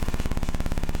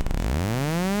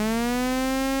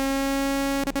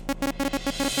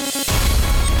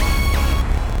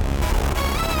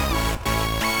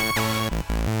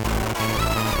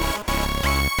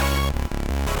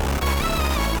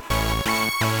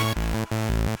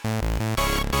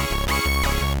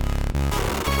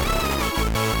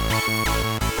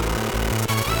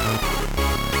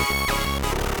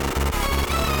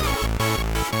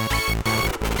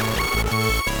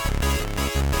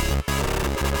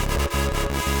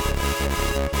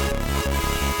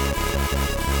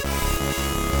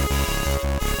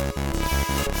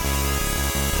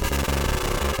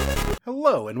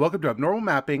Hello, and welcome to Abnormal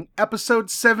Mapping, episode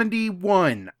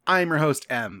 71. I'm your host,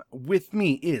 M. With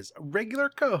me is regular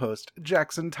co-host,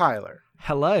 Jackson Tyler.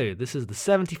 Hello, this is the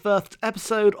 71st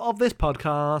episode of this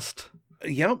podcast.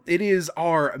 Yep, it is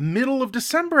our middle of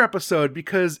December episode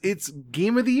because it's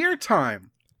Game of the Year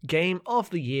time. Game of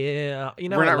the Year. You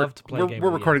know, I love to play Game of the Year. We're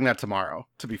recording that tomorrow,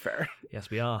 to be fair. Yes,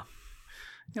 we are.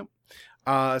 Yep.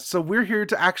 So we're here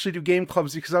to actually do game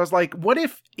clubs because I was like, what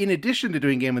if, in addition to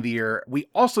doing Game of the Year, we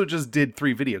also just did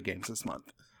 3 video games this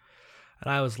month?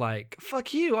 And I was like,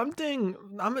 fuck you, I'm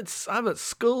at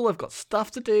school, I've got stuff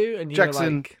to do. And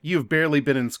Jackson, like, you've barely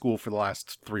been in school for the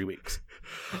last 3 weeks.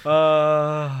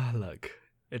 Look,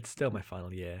 it's still my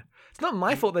final year. It's not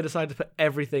my fault they decided to put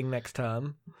everything next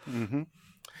term. Mm-hmm.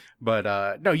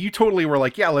 But, no, you totally were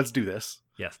like, yeah, let's do this.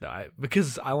 Yes,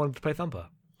 because I wanted to play Thumper.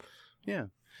 Yeah.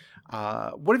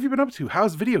 What have you been up to?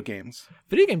 How's video games?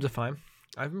 Video games are fine.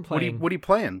 I've been playing... What are you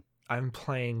playing? I'm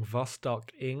playing Vostok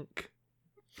Inc.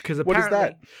 Because what is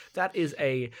that? That is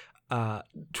a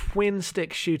twin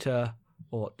stick shooter,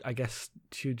 or I guess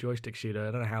 2 joystick shooter.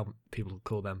 I don't know how people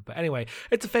call them, but anyway,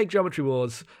 it's a fake Geometry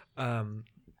Wars,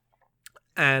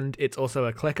 and it's also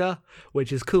a clicker,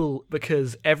 which is cool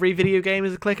because every video game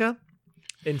is a clicker.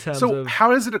 In terms of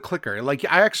how is it a clicker? Like,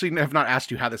 I actually have not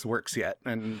asked you how this works yet,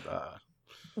 and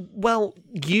well,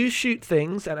 you shoot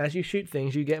things, and as you shoot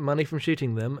things, you get money from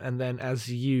shooting them, and then as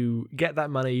you get that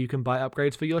money, you can buy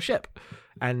upgrades for your ship.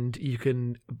 And you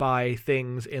can buy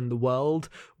things in the world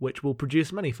which will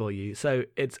produce money for you. So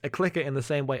it's a clicker in the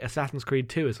same way Assassin's Creed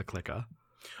 2 is a clicker.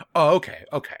 Oh,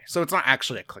 okay. So it's not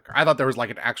actually a clicker. I thought there was like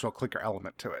an actual clicker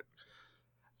element to it.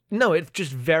 No, it's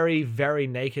just very, very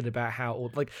naked about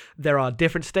how, like, there are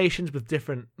different stations with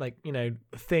different, like, you know,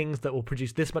 things that will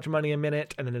produce this much money a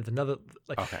minute, and then there's another,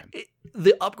 like, okay.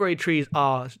 The upgrade trees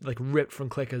are, like, ripped from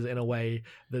clickers in a way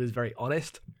that is very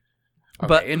honest. Okay.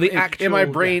 But in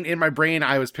my brain,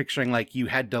 I was picturing like you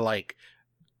had to like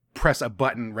press a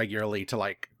button regularly to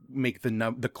like make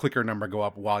the clicker number go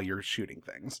up while you're shooting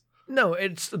things. No,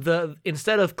 it's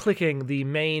instead of clicking, the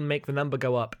main make the number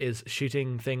go up is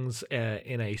shooting things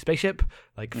in a spaceship,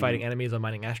 like fighting enemies or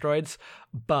mining asteroids.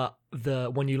 But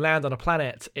when you land on a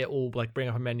planet, it will like bring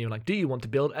up a menu like, do you want to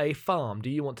build a farm? Do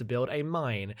you want to build a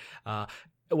mine?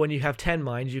 When you have 10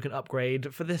 mines, you can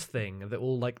upgrade for this thing that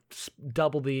will like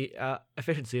double the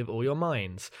efficiency of all your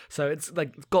mines. So it's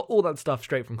like got all that stuff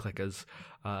straight from clickers,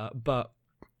 but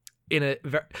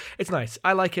it's nice.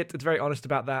 I like it. It's very honest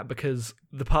about that because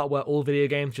the part where all video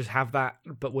games just have that,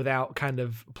 but without kind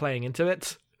of playing into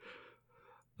it,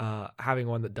 having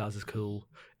one that does is cool.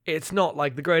 It's not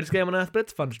like the greatest game on earth, but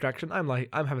it's a fun distraction. I'm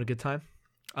having a good time.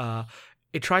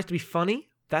 It tries to be funny.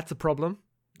 That's a problem.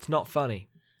 It's not funny.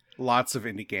 Lots of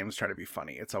indie games try to be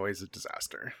funny. It's always a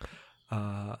disaster.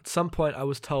 At some point, I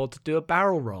was told to do a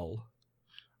barrel roll.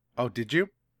 Oh, did you?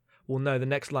 Well, no, the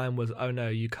next line was, oh no,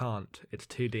 you can't. It's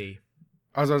 2D.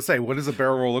 I was going to say, what does a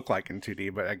barrel roll look like in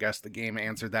 2D? But I guess the game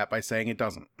answered that by saying it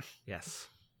doesn't. Yes,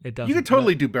 it doesn't. You could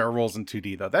totally do barrel rolls in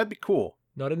 2D, though. That'd be cool.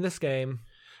 Not in this game.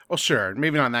 Well, sure.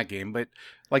 Maybe not in that game, but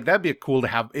like that'd be cool to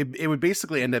have. It would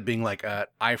basically end up being like a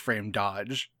iframe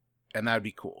dodge, and that'd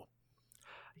be cool.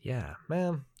 Yeah,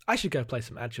 man. I should go play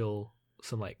some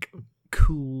like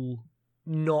cool,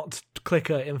 not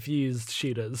clicker infused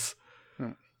shooters.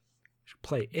 Should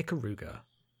play Ikaruga.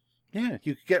 Yeah,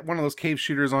 you could get one of those cave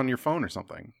shooters on your phone or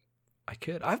something. I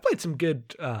could. I've played some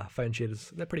good phone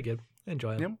shooters. They're pretty good. I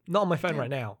enjoy them. Yep. Not on my phone right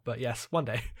now, but yes, one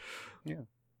day. Yeah.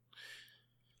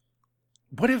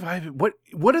 What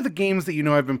are the games that you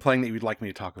know I've been playing that you'd like me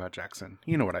to talk about, Jackson?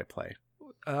 You know what I play.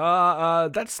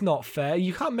 That's not fair.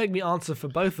 You can't make me answer for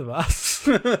both of us.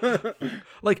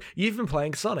 Like, you've been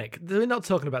playing Sonic. We're not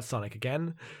talking about Sonic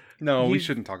again. No, we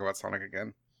shouldn't talk about Sonic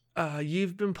again.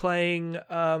 You've been playing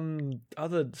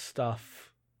other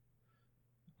stuff.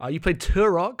 You played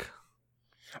Turok.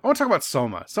 I want to talk about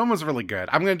Soma. Soma's really good.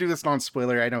 I'm going to do this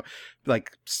non-spoiler. I know,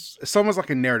 like, Soma's like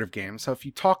a narrative game, so if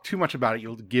you talk too much about it,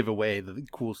 you'll give away the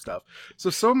cool stuff. So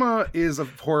Soma is a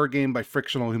horror game by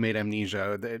Frictional, who made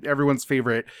Amnesia. Everyone's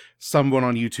favorite. Someone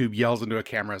on YouTube yells into a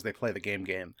camera as they play the game.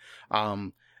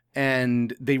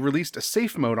 And they released a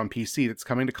safe mode on PC that's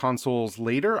coming to consoles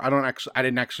later. I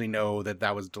didn't actually know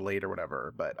that was delayed or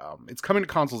whatever, but it's coming to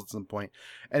consoles at some point.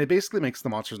 And it basically makes the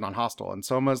monsters non-hostile. And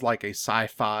Soma's like a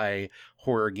sci-fi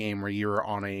horror game where you're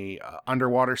on a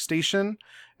underwater station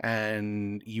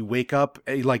and you wake up,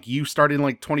 like you start in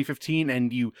like 2015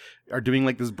 and you are doing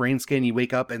like this brain scan. You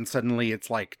wake up and suddenly it's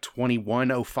like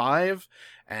 2105.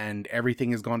 And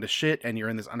everything has gone to shit, and you're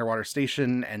in this underwater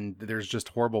station, and there's just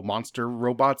horrible monster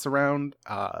robots around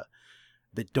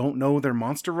that don't know they're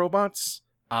monster robots.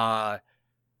 And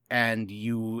and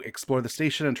you explore the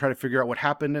station and try to figure out what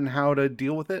happened and how to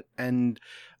deal with it. And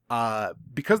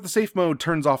because the safe mode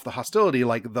turns off the hostility,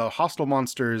 like the hostile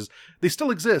monsters, they still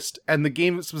exist. And the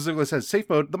game specifically says safe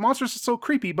mode, the monsters are so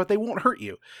creepy, but they won't hurt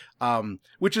you.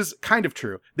 Which is kind of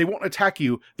true. They won't attack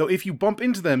you, though if you bump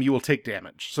into them, you will take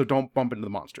damage. So don't bump into the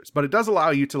monsters. But it does allow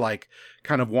you to like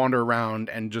kind of wander around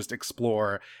and just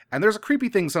explore. And there's a creepy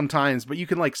thing sometimes, but you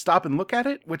can like stop and look at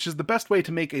it, which is the best way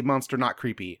to make a monster not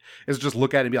creepy, is just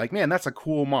look at it and be like, man, that's a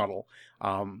cool model.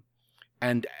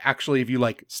 And actually, if you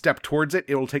like step towards it,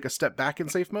 it'll take a step back in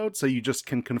safe mode, so you just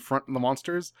can confront the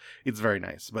monsters. It's very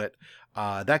nice. But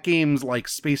that game's like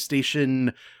space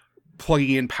station,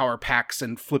 plugging in power packs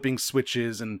and flipping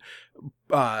switches and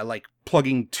like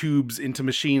plugging tubes into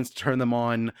machines to turn them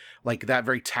on. Like that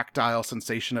very tactile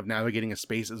sensation of navigating a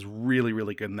space is really,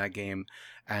 really good in that game.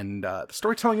 And the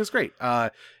storytelling is great.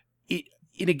 In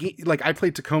a game like I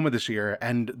played Tacoma this year,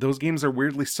 and those games are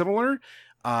weirdly similar.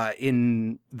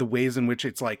 In the ways in which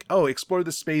it's like, oh, explore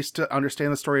the space to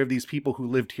understand the story of these people who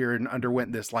lived here and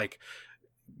underwent this like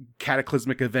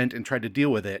cataclysmic event and tried to deal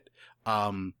with it.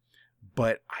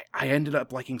 But I ended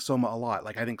up liking Soma a lot.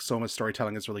 Like, I think Soma's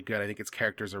storytelling is really good. I think its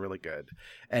characters are really good.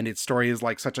 And its story is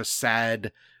like such a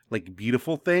sad, like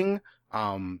beautiful thing.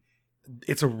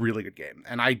 It's a really good game.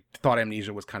 And I thought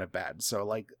Amnesia was kind of bad. So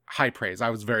like high praise. I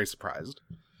was very surprised.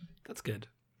 That's good.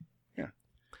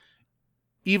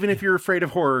 Even if you're afraid of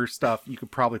horror stuff, you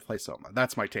could probably play Soma.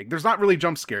 That's my take. There's not really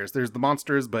jump scares. There's the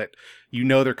monsters, but you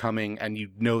know they're coming and you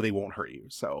know they won't hurt you.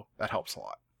 So that helps a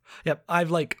lot. Yep,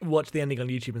 I've like watched the ending on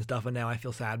YouTube and stuff, and now I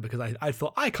feel sad because I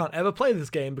thought I can't ever play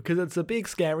this game because it's a big,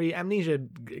 scary Amnesia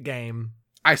game.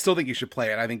 I still think you should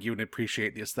play it. I think you would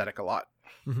appreciate the aesthetic a lot.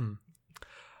 Mm-hmm.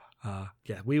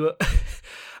 We were...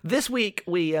 This week,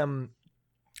 we...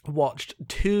 watched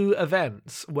 2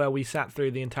 events where we sat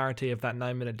through the entirety of that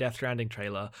 9-minute Death Stranding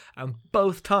trailer, and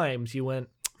both times you went,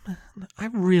 I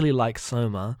really like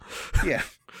Soma. Yeah.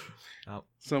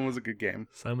 Soma's a good game.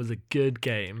 Soma's a good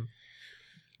game.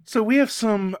 So we have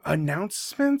some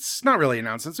announcements. Not really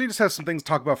announcements. We just have some things to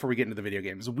talk about before we get into the video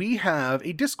games. We have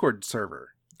a Discord server.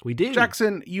 We do.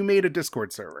 Jackson, you made a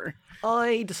Discord server.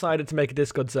 I decided to make a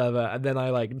Discord server, and then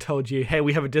I like told you, hey,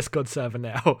 we have a Discord server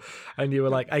now. And you were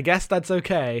like, I guess that's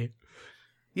okay.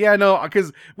 Yeah, no,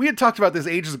 because we had talked about this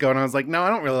ages ago, and I was like, no, I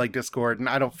don't really like Discord, and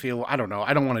I don't know,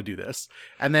 I don't want to do this.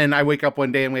 And then I wake up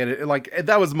one day, and we had it, like,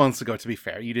 that was months ago, to be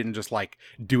fair. You didn't just, like,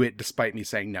 do it despite me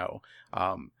saying no.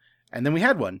 And then we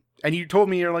had one. And you told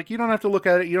me, you're like, you don't have to look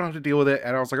at it, you don't have to deal with it.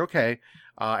 And I was like, okay.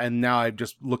 And now I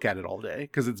just look at it all day,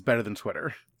 because it's better than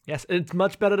Twitter. Yes, it's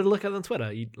much better to look at than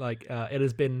Twitter. It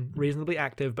has been reasonably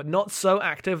active, but not so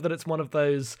active that it's one of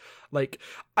those, like,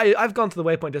 I've gone to the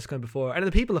Waypoint Discord before, and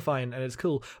the people are fine, and it's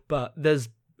cool, but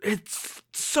it's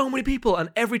so many people,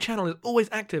 and every channel is always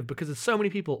active because there's so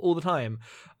many people all the time.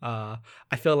 I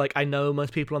feel like I know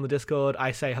most people on the Discord.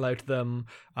 I say hello to them.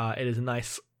 It is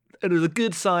a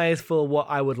good size for what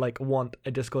I would want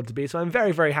a Discord to be. So I'm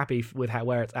very, very happy with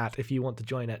where it's at. If you want to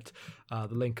join it, the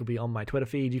link will be on my Twitter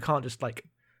feed. You can't just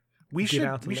we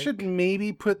should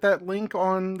maybe put that link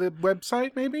on the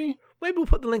website. Maybe we'll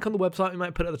put the link on the website. We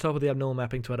might put it at the top of the Abnormal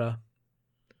Mapping Twitter.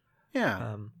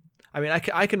 Yeah. I mean,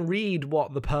 I can read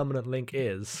what the permanent link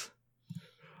is.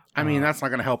 I mean, that's not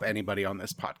going to help anybody on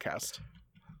this podcast.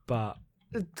 But,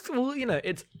 well,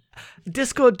 it's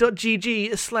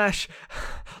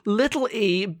discord.gg/little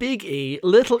e, big E,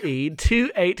 little e,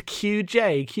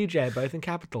 28QJ. QJ, both in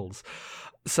capitals.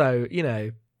 So,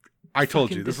 I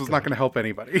told you, this was not going to help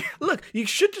anybody. Look, you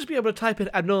should just be able to type in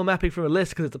abnormal mapping from a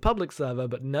list because it's a public server,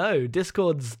 but no,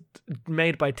 Discord's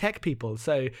made by tech people,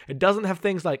 so it doesn't have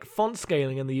things like font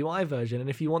scaling in the UI version, and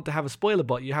if you want to have a spoiler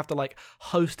bot, you have to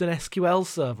host an SQL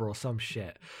server or some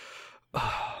shit.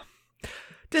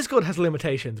 Discord has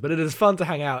limitations, but it is fun to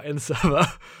hang out in server.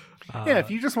 Yeah, if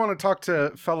you just want to talk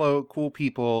to fellow cool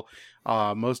people,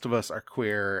 most of us are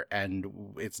queer, and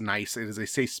it's nice. It is a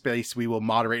safe space. We will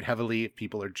moderate heavily if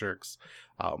people are jerks.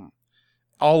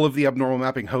 All of the Abnormal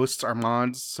Mapping hosts are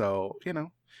mods, so, if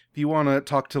you want to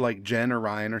talk to, Jen or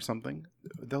Ryan or something,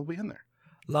 they'll be in there.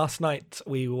 Last night,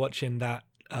 we were watching that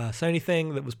Sony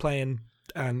thing that was playing,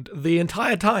 and the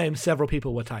entire time, several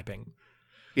people were typing.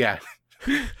 Yeah.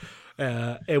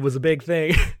 It was a big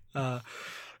thing.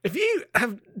 If you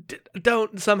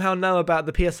don't somehow know about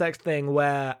the PSX thing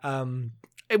where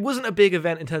it wasn't a big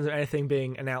event in terms of anything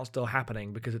being announced or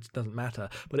happening because it doesn't matter,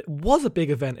 but it was a big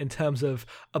event in terms of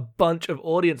a bunch of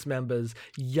audience members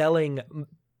yelling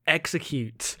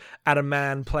execute at a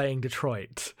man playing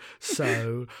Detroit.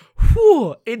 So,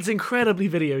 it's incredibly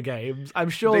video games.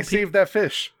 I'm sure they saved that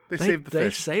fish. They saved the They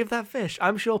fish. saved that fish.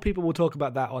 I'm sure people will talk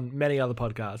about that on many other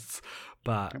podcasts.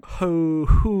 But it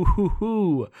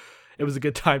was a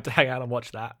good time to hang out and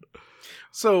watch that.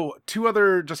 So, two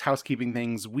other just housekeeping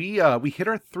things. We hit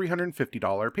our $350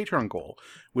 Patreon goal,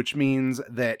 which means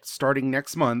that starting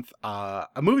next month, a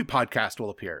movie podcast will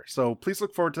appear. So please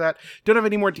look forward to that. Don't have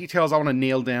any more details. I want to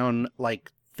nail down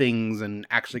like things and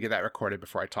actually get that recorded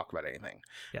before I talk about anything.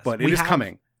 Yes. But it is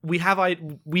coming.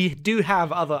 We do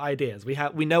have other ideas. We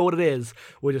know what it is.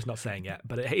 We're just not saying yet.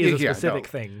 But it is a specific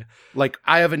thing. Like,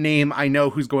 I have a name. I know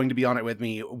who's going to be on it with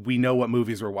me. We know what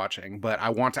movies we're watching, but I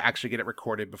want to actually get it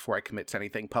recorded before I commit to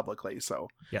anything publicly. So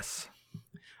yes.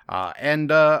 And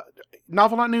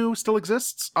Novel Not New still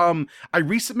exists. I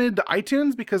resubmitted to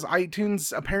iTunes because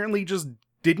iTunes apparently just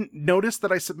didn't notice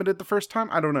that I submitted the first time.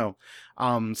 I don't know.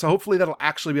 So hopefully that'll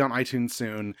actually be on iTunes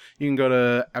soon. You can go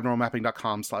to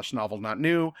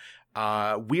abnormalmapping.com/novelnotnew.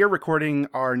 We are recording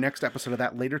our next episode of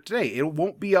that later today. It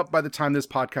won't be up by the time this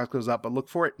podcast goes up, but look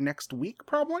for it next week,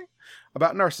 probably,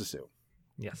 about Narcissu.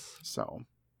 Yes. So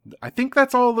I think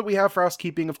that's all that we have for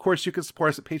housekeeping. Of course, you can support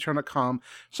us at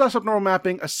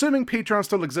patreon.com/abnormalmapping, assuming Patreon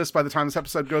still exists by the time this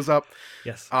episode goes up.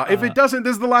 Yes. If it doesn't,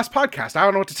 this is the last podcast. I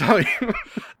don't know what to tell you.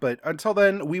 But until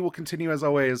then, we will continue as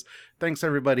always. Thanks,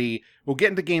 everybody. We'll get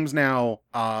into games now.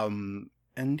 And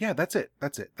yeah, that's it.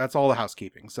 That's all the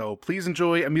housekeeping. So please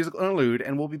enjoy a musical interlude,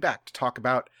 and we'll be back to talk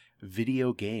about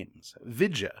video games.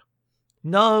 Vidya.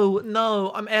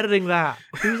 No, I'm editing that.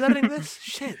 Who's editing this?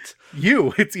 Shit.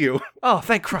 It's you. Oh,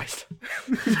 thank Christ.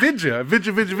 Vidya. No!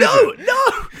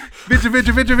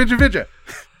 Vidya.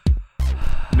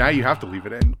 Now you have to leave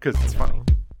it in, because it's funny.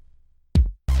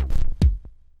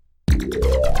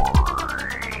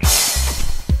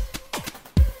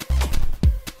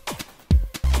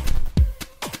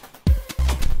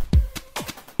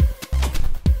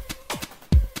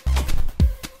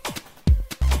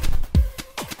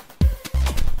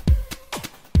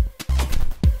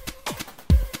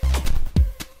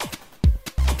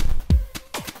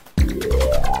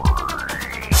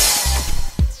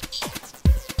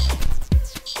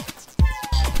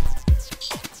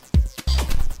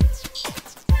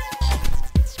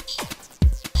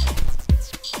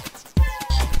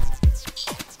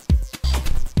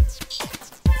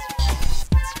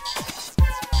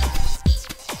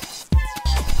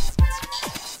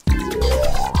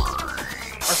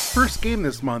 First game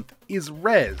this month is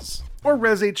Rez, or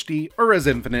Rez HD, or Rez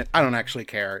Infinite. I don't actually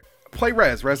care. Play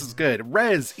Rez. Rez is good.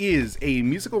 Rez is a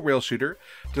musical rail shooter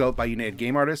developed by United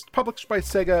Game Artists, published by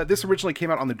Sega. This originally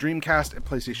came out on the Dreamcast and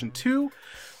PlayStation 2.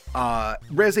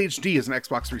 Rez HD is an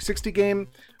Xbox 360 game.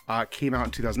 Came out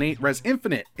in 2008. Rez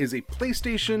Infinite is a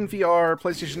PlayStation VR,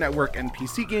 PlayStation Network, and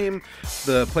PC game.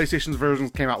 The PlayStation's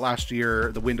versions came out last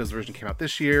year. The Windows version came out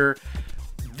this year.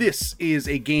 This is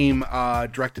a game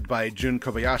directed by Jun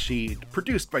Kobayashi,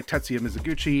 produced by Tetsuya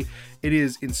Mizuguchi. It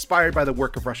is inspired by the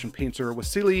work of Russian painter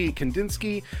Wasily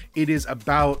Kandinsky. It is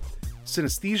about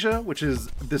synesthesia, which is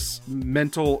this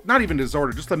mental, not even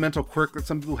disorder, just a mental quirk that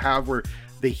some people have where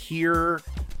they hear,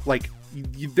 like,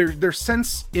 their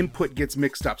sense input gets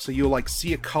mixed up. So you'll, like,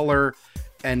 see a color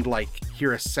and, like,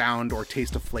 hear a sound or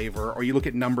taste a flavor, or you look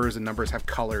at numbers and numbers have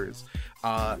colors.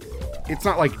 It's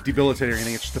not like debilitating or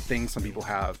anything, it's just a thing some people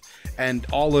have. And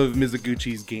all of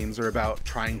Mizuguchi's games are about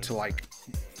trying to like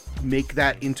make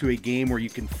that into a game where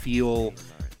you can feel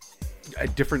a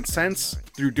different sense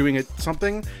through doing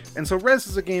something. And so Rez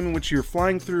is a game in which you're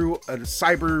flying through a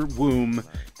cyber womb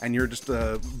and you're just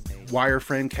a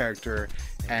wireframe character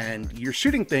and you're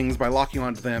shooting things by locking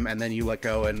onto them and then you let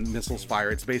go and missiles fire.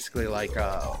 It's basically like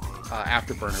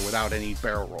Afterburner without any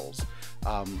barrel rolls.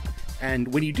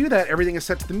 And when you do that, everything is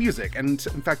set to the music. And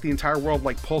in fact, the entire world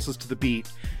like pulses to the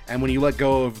beat. And when you let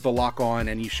go of the lock on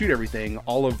and you shoot everything,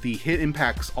 all of the hit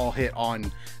impacts all hit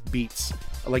on beats.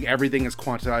 Like everything is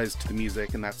quantized to the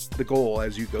music. And that's the goal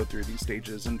as you go through these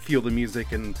stages and feel the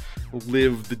music and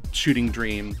live the shooting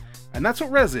dream. And that's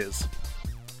what Rez is.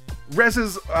 Rez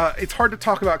is, it's hard to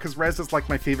talk about because Rez is like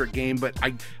my favorite game, but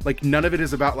none of it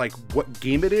is about like what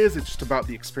game it is. It's just about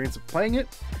the experience of playing it.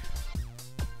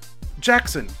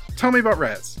 Jackson, tell me about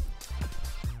Rez.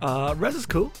 Rez is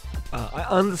cool. I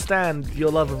understand your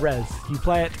love of Rez. You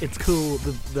play it, it's cool.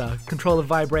 The controller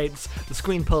vibrates, the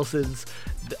screen pulses.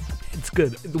 It's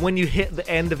good. When you hit the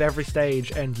end of every stage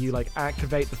and you like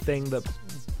activate the thing that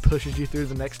pushes you through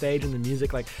the next stage, and the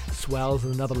music like swells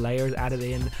and another layer is added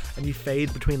in, and you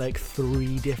fade between like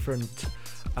 3 different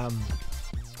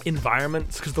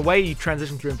environments, because the way you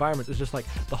transition through environments is just like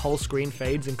the whole screen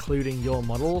fades, including your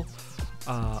model.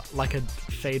 like a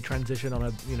fade transition on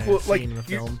a like scene in a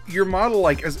film. your model,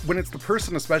 like as when it's the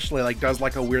person especially, like does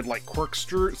like a weird like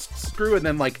corkscrew and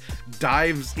then like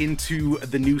dives into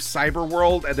the new cyber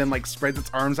world and then like spreads its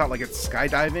arms out like it's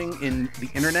skydiving in the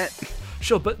internet.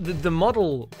 Sure, but the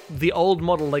model, the old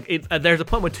model, like there's a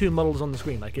point where two models on the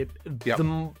screen. Like Yep.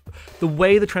 the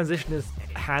way the transition is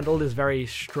handled is very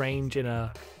strange in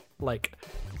a like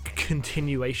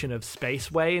continuation of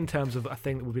space way in terms of a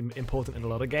thing that would be important in a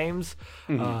lot of games.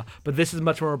 But this is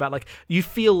much more about like you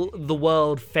feel the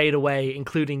world fade away,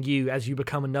 including you, as you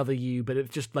become another you. But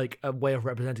it's just like a way of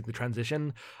representing the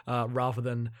transition rather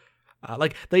than.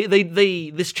 Like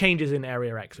this changes in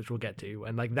Area X, which we'll get to,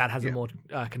 and like that has a more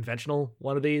conventional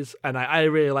one of these, and I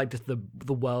really like just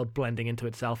the world blending into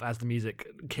itself as the music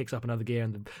kicks up another gear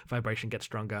and the vibration gets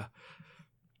stronger.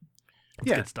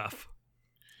 It's good stuff.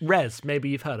 Rez, maybe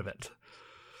you've heard of it.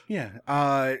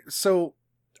 Yeah. So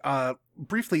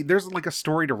briefly, there's like a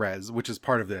story to Rez, which is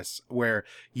part of this, where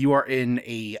you are in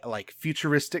a like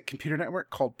futuristic computer network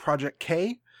called Project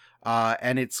K.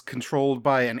 And it's controlled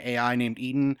by an AI named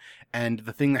Eden. And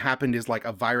the thing that happened is like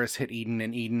a virus hit Eden,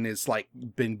 and Eden is like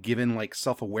been given like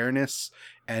self-awareness.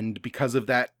 And because of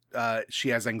that, she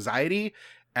has anxiety.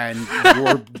 And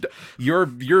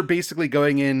you're basically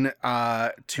going in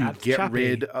to get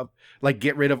rid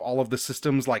of all of the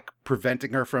systems like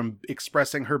preventing her from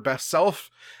expressing her best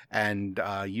self. And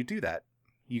you do that.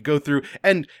 You go through,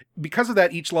 and because of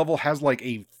that, each level has like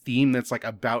a theme that's like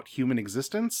about human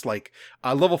existence. Like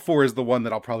level 4 is the one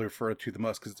that I'll probably refer to the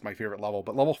most because it's my favorite level.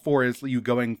 But level 4 is you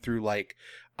going through like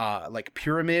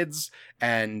pyramids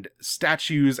and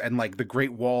statues and like the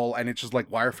Great Wall, and it's just like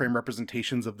wireframe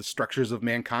representations of the structures of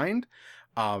mankind.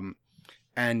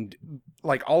 And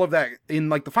like all of that in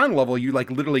like the final level, you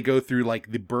like literally go through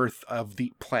like the birth of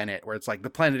the planet, where it's like the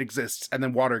planet exists and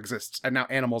then water exists and now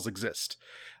animals exist.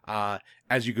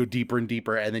 As you go deeper and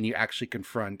deeper, and then you actually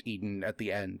confront Eden at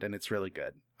the end, and it's really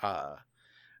good.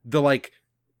 The like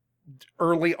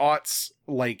early aughts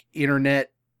like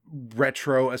internet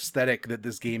retro aesthetic that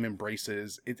this game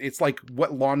embraces, it's like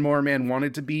what Lawnmower Man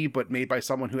wanted to be, but made by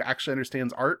someone who actually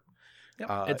understands art.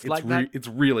 Yep. It's like that. It's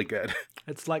really good.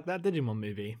 It's like that Digimon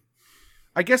movie.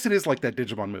 I guess it is like that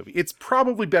Digimon movie. It's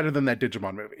probably better than that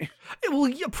Digimon movie. Well,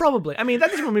 yeah, probably. I mean, that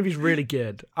Digimon movie is really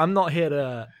good. I'm not here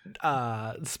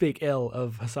to speak ill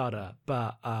of Hasada,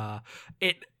 but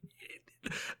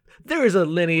there is a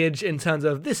lineage in terms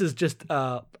of this is just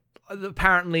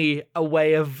apparently a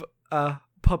way of a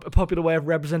popular way of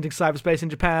representing cyberspace in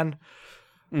Japan.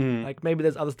 Like maybe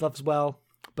there's other stuff as well,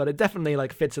 but it definitely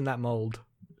like fits in that mold.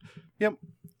 Yep.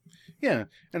 Yeah,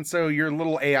 and so your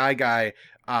little AI guy,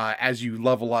 as you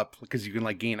level up, because you can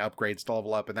like gain upgrades to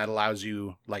level up, and that allows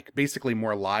you like basically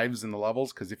more lives in the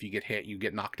levels, because if you get hit, you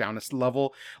get knocked down a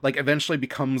level, like eventually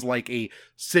becomes like a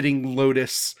sitting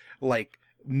lotus, like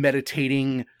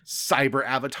meditating cyber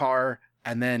avatar,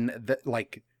 and then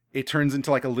like it turns into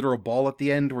like a literal ball at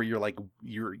the end where you're like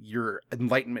your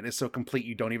enlightenment is so complete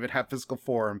you don't even have physical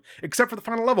form, except for the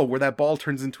final level where that ball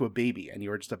turns into a baby and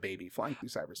you're just a baby flying through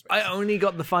cyberspace. I only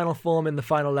got the final form in the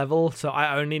final level, so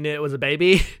I only knew it was a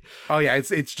baby. Oh yeah,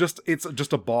 it's just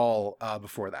a ball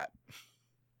before that.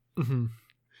 Mm-hmm.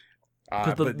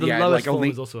 Because the lowest form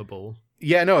is also a ball.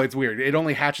 Yeah, no, it's weird. It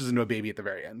only hatches into a baby at the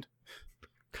very end.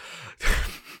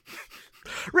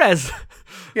 Rez.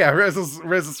 Yeah, Rez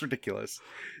is ridiculous.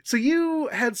 So you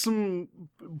had some,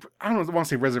 I don't want to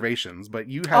say reservations, but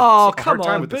you had a hard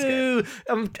time with this game.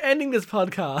 I'm ending this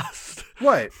podcast.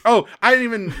 What? Oh, I didn't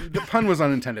even, the pun was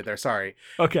unintended there, sorry.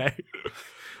 Okay.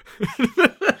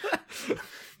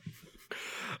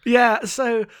 Yeah,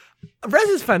 so Rez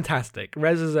is fantastic.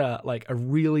 Rez is a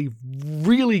really,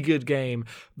 really good game.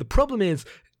 The problem is,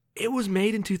 it was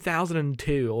made in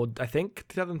 2002, or I think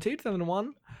 2002,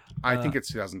 2001? I think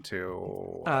it's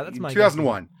 2002. That's my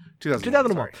 2001.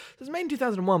 2001. So it's made in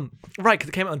 2001. Right, because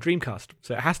it came out on Dreamcast,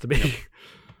 so it has to be.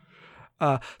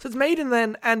 So it's made in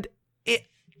then, and it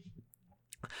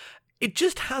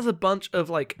just has a bunch of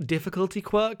like difficulty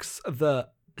quirks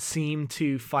that seem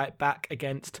to fight back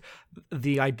against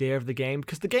the idea of the game,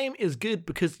 because the game is good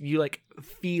because you like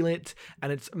feel it,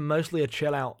 and it's mostly a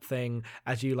chill out thing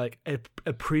as you like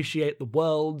appreciate the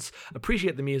worlds,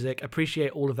 appreciate the music,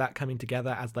 appreciate all of that coming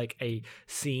together as like a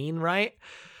scene, right?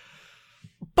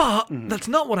 But that's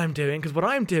not what I'm doing, because what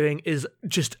I'm doing is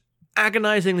just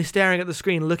agonizingly staring at the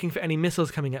screen looking for any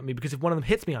missiles coming at me, because if one of them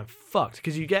hits me, I'm fucked,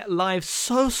 because you get lives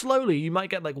so slowly. You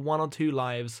might get like 1 or 2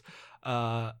 lives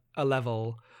a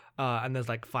level, and there's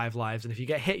like 5 lives, and if you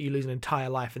get hit, you lose an entire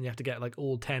life, and you have to get like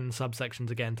all 10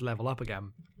 subsections again to level up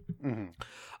again. And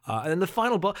then the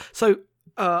final boss. So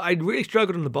I really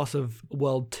struggled on the boss of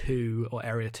World 2 or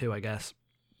Area 2, I guess.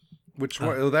 Which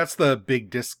one? Oh, that's the big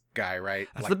disc guy, right?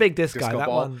 That's the big disc guy. Disco That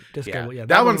ball? one, disco. Yeah, Yeah,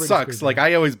 that one really sucks. screwed me. Like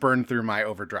I always burn through my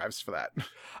overdrives for that.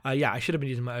 Yeah, I should have been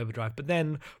using my overdrive, but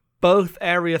then both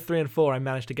Area 3 and 4 I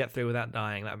managed to get through without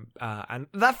dying, and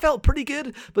that felt pretty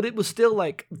good, but it was still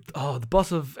like, oh, the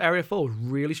boss of Area 4 was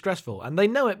really stressful, and they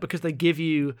know it because they give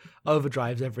you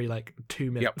overdrives every, like,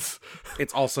 2 minutes. Yep.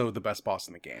 It's also the best boss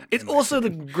in the game. It's also the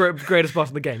greatest boss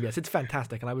in the game, yes, it's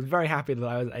fantastic, and I was very happy that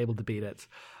I was able to beat it.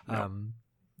 Yep.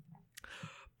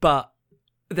 But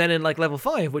then in, like, level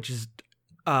 5, which is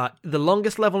the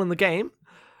longest level in the game,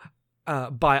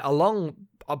 by a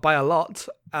lot,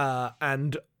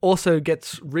 and also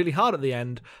gets really hard at the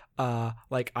end.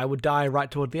 Like I would die right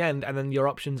toward the end, and then your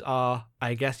options are,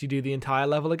 I guess, you do the entire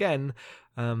level again,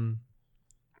 and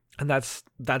that's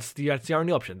the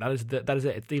only option. That is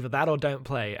it. It's either that or don't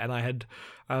play. And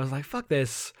I was like, fuck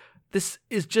this. This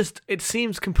is just, it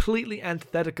seems completely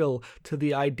antithetical to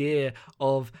the idea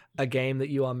of a game that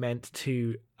you are meant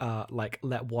to like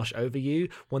let wash over you,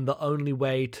 when the only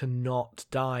way to not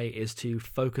die is to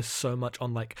focus so much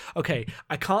on, like, okay,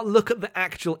 I can't look at the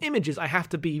actual images, I have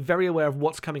to be very aware of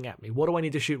what's coming at me. What do I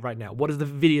need to shoot right now? What is the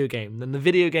video game? Then the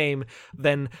video game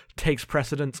then takes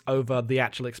precedence over the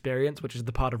actual experience, which is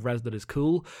the part of Res that is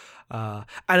cool.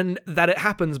 And that it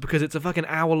happens because it's a fucking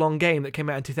hour-long game that came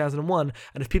out in 2001,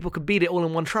 and if people could beat it all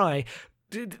in one try,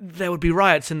 there would be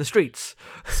riots in the streets.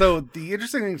 So the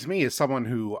interesting thing to me is someone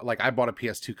who, like, I bought a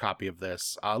PS2 copy of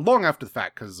this long after the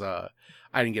fact, because I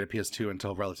didn't get a PS2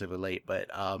 until relatively late, but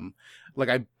like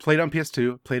I played on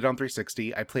PS2, played it on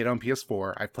 360, I played it on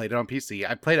PS4, I played it on PC,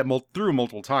 I played it through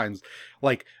multiple times.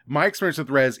 Like, my experience with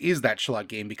Res is that chill out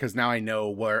game, because now I know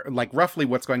where, like, roughly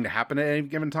what's going to happen at any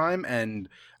given time, and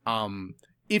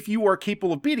if you are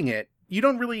capable of beating it, you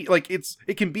don't really, like,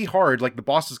 it can be hard, like the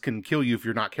bosses can kill you if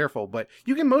you're not careful, but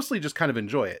you can mostly just kind of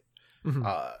enjoy it. Mm-hmm.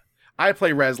 I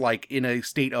play Res, like, in a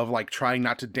state of, like, trying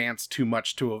not to dance too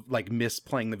much to, like, miss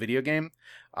playing the video game,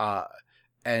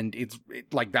 and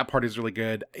like, that part is really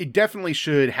good. It definitely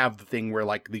should have the thing where,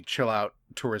 like, the chill out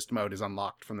tourist mode is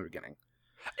unlocked from the beginning.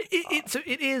 So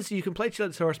it is, you can play chill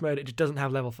out tourist mode, it just doesn't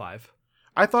have level 5.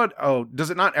 I thought, does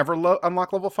it not ever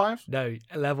unlock level 5? No,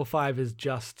 level 5 is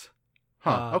just...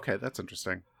 okay, that's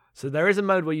interesting. So there is a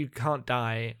mode where you can't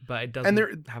die, but it doesn't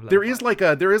and have level there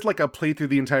 5. is like a play through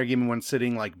the entire game in one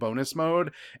sitting, like, bonus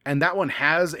mode, and that one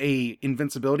has a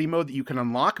invincibility mode that you can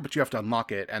unlock, but you have to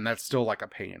unlock it, and that's still, like, a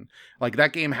pain. Like,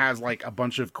 that game has, like, a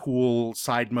bunch of cool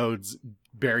side modes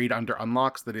buried under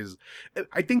unlocks that is,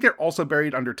 I think they're also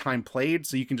buried under time played,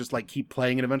 so you can just, like, keep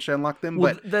playing and eventually unlock them,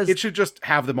 Well, but it should just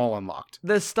have them all unlocked.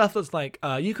 There's stuff that's like,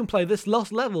 you can play this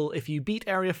lost level if you beat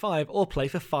Area 5 or play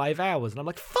for 5 hours. And I'm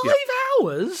like, 5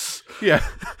 hours? Yeah.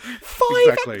 5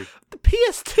 Exactly. The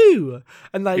PS2!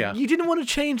 And, like, Yeah. You didn't want to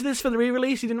change this for the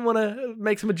re-release? You didn't want to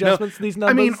make some adjustments to these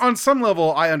numbers? I mean, on some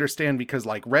level, I understand, because,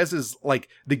 like, Res is, like,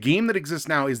 the game that exists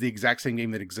now is the exact same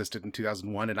game that existed in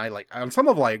 2001, and on some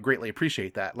level, I greatly appreciate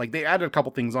that. Like, they added a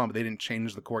couple things on, but they didn't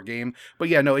change the core game. But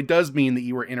yeah, no, it does mean that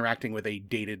you were interacting with a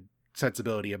dated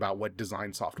sensibility about what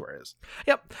design software is.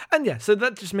 Yep. And yeah, so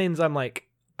that just means I'm like,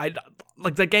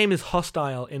 the game is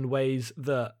hostile in ways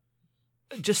that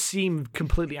just seem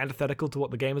completely antithetical to what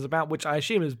the game is about, which I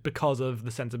assume is because of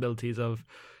the sensibilities of,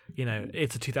 you know,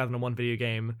 it's a 2001 video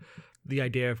game. The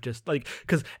idea of just, like,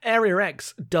 because Area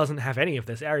X doesn't have any of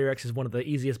this. Area X is one of the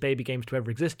easiest baby games to ever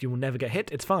exist. You will never get hit.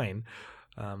 It's fine.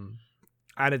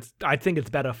 And I think it's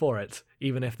better for it,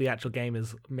 even if the actual game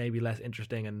is maybe less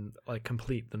interesting and, like,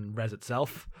 complete than Res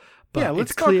itself. But yeah,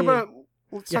 let's talk about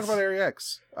Area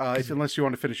X, unless you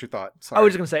want to finish your thought. Sorry. I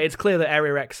was just going to say, it's clear that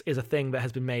Area X is a thing that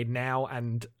has been made now,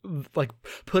 and, like,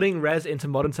 putting Res into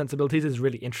modern sensibilities is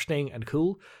really interesting and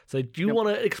cool. So do you want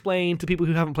to explain to people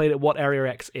who haven't played it what Area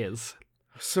X is?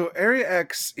 So Area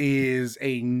X is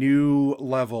a new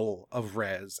level of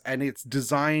Res, and it's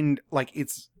designed, like,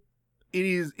 it's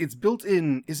built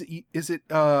in, is it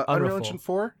Unreal Engine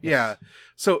 4? Yes. Yeah.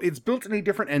 So it's built in a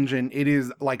different engine. It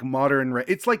is, like, modern.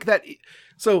 It's like that.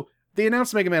 So they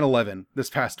announced Mega Man 11 this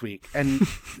past week, and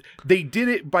they did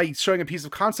it by showing a piece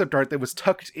of concept art that was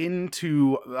tucked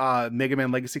into Mega Man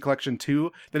Legacy Collection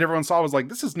 2 that everyone saw, was like,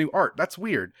 this is new art. That's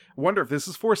weird. I wonder if this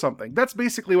is for something. That's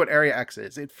basically what Area X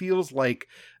is. It feels like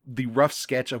the rough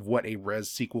sketch of what a Res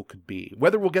sequel could be.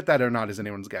 Whether we'll get that or not is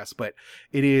anyone's guess, but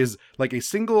it is like a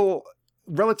single,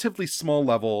 relatively small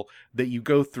level that you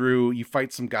go through, you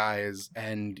fight some guys,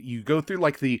 and you go through,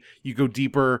 like, you go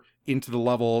deeper into the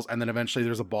levels, and then eventually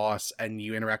there's a boss, and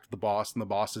you interact with the boss, and the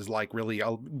boss is like really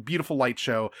a beautiful light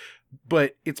show.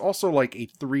 But it's also like a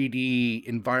 3D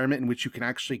environment in which you can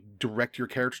actually direct your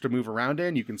character to move around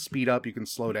in. You can speed up, you can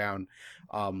slow down.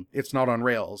 It's not on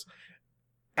rails.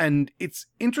 And it's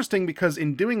interesting because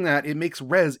in doing that, it makes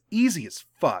Rez easy as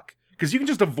fuck. Because you can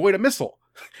just avoid a missile.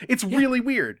 It's really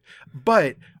weird.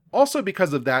 But also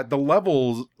because of that, the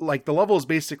level is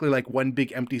basically like one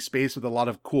big empty space with a lot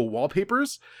of cool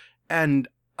wallpapers. And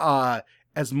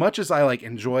as much as I like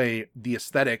enjoy the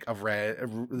aesthetic of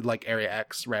like Area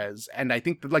X Rez, and I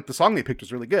think that like the song they picked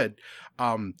was really good,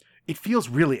 it feels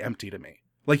really empty to me.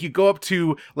 Like you go up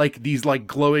to like these like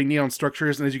glowing neon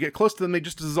structures, and as you get close to them, they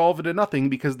just dissolve into nothing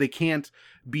because they can't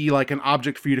be like an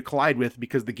object for you to collide with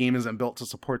because the game isn't built to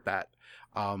support that.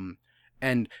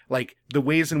 And like the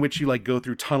ways in which you like go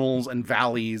through tunnels and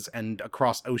valleys and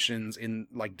across oceans in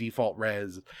like default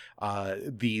Rez,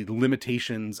 the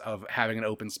limitations of having an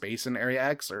open space in Area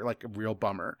X are like a real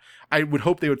bummer. I would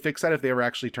hope they would fix that if they ever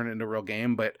actually turn it into a real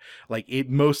game, but like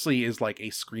it mostly is like a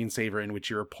screensaver in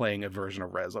which you're playing a version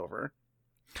of Rez over.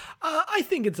 I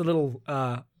think it's a little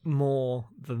more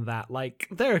than that. Like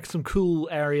there are some cool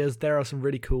areas. There are some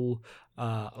really cool.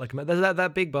 Like there's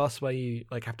that big boss where you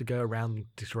like have to go around and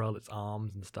destroy its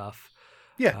arms and stuff.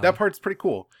 Yeah, that part's pretty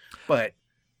cool. But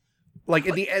like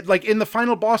in the like in the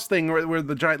final boss thing where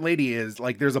the giant lady is,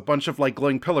 like there's a bunch of like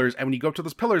glowing pillars, and when you go up to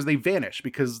those pillars, they vanish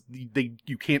because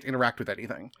you can't interact with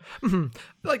anything. Mm-hmm.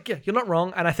 Like yeah, you're not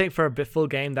wrong, and I think for a full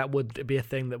game that would be a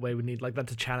thing that we would need. Like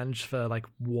that's a challenge for like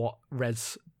what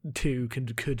Rez 2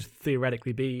 could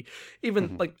theoretically be.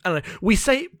 Even like I don't know,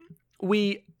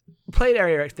 we played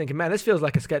Area X thinking, man, this feels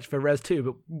like a sketch for Rez 2,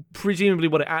 but presumably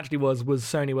what it actually was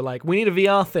Sony were like, we need a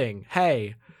VR thing.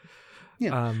 Hey.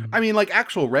 Yeah. I mean, like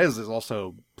actual Rez is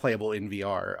also playable in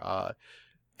VR.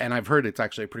 And I've heard it's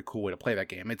actually a pretty cool way to play that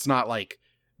game. It's not like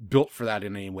built for that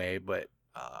in any way, but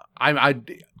I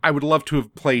would love to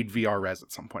have played VR Rez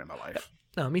at some point in my life.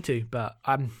 No, me too, but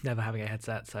I'm never having a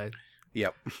headset, so.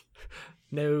 Yep.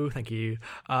 No, thank you.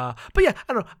 But yeah,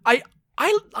 I don't know.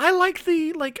 I like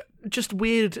the like just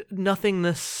weird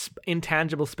nothingness,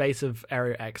 intangible space of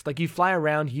Area X. Like you fly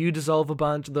around, you dissolve a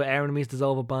bunch, the air enemies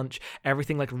dissolve a bunch,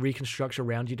 everything like reconstructs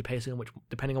around you depending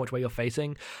on which way you're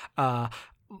facing.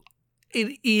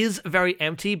 It is very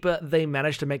empty, but they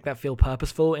managed to make that feel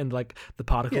purposeful in like the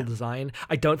particle design.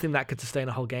 I don't think that could sustain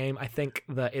a whole game. I think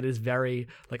that it is very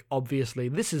like obviously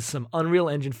this is some Unreal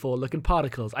Engine 4 looking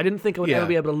particles. I didn't think I would ever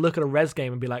be able to look at a Rez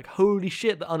game and be like, holy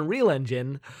shit, the Unreal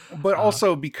Engine. But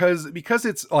also because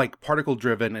it's like particle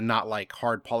driven and not like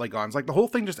hard polygons, like the whole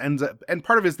thing just ends up, and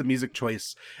part of it is the music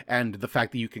choice and the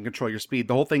fact that you can control your speed.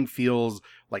 The whole thing feels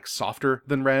like softer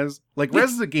than Rez. Like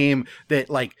Rez is a game that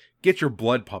like get your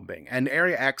blood pumping, and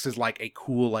Area X is like a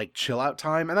cool like chill out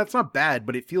time, and that's not bad,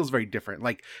 but it feels very different.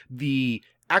 Like the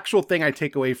actual thing I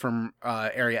take away from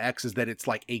Area X is that it's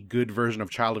like a good version of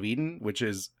Child of Eden, which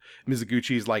is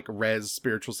Mizuguchi's like Rez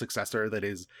spiritual successor that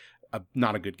is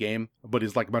not a good game, but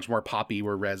is like much more poppy,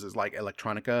 where Rez is like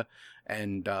electronica.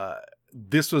 And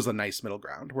this was a nice middle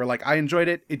ground where like I enjoyed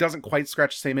it. It doesn't quite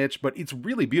scratch the same itch, but it's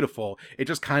really beautiful. It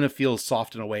just kind of feels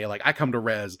soft in a way. Like I come to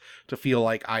Rez to feel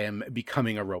like I am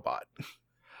becoming a robot.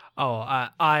 Oh,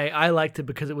 I liked it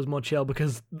because it was more chill,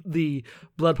 because the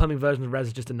blood pumping version of Rez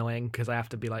is just annoying because I have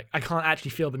to be like, I can't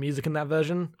actually feel the music in that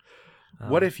version.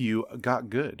 What if you got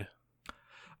good?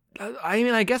 I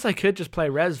mean, I guess I could just play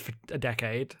Rez for a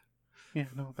decade. Yeah,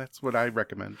 no, that's what I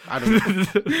recommend. I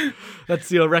don't know.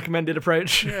 That's your recommended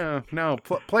approach. Yeah, no,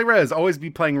 play Rez. Always be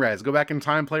playing Rez. Go back in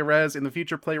time, play Rez. In the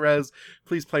future, play Rez.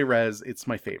 Please play Rez. It's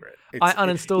my favorite. I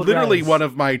uninstalled literally Rez. One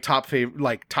of my top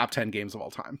 10 games of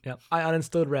all time. Yeah, I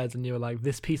uninstalled Rez, and you were like,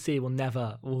 this PC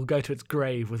will go to its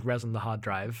grave with Rez on the hard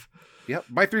drive. Yep,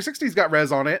 my 360's got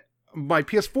Rez on it. My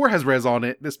PS4 has Rez on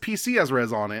it. This PC has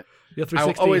Rez on it. Your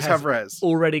 360 I'll always has have Rez.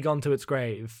 Already gone to its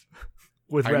grave.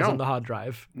 With Rez on the hard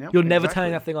drive. Yep, You're never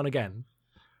turning that thing on again.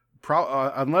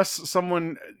 Unless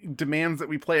someone demands that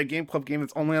we play a Game Club game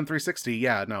that's only on 360.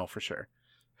 Yeah, no, for sure.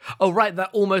 Oh, right. That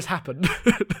almost happened.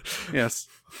 Yes.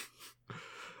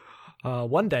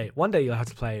 One day you'll have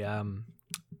to play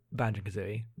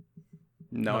Banjo-Kazooie.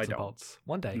 No, I don't. Bolts.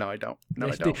 One day. No, I don't. No,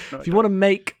 yes, I don't. If you want to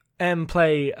make M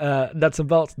play Nuts and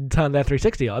Bolts and turn their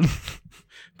 360 on.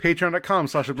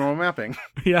 Patreon.com/abnormal mapping.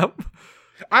 Yep.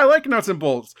 I like Nuts and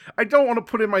Bolts. I don't want to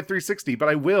put in my 360, but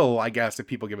I will, I guess, if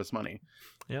people give us money.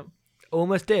 Yep.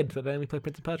 Almost did, but then we played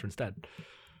Prince of Persia instead.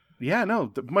 Yeah,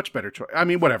 no, much better choice. I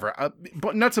mean, whatever.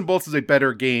 But Nuts and Bolts is a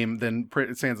better game than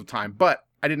Sands of Time, but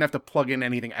I didn't have to plug in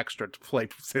anything extra to play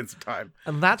Sands of Time.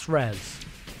 And that's Rez.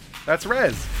 That's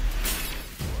Rez.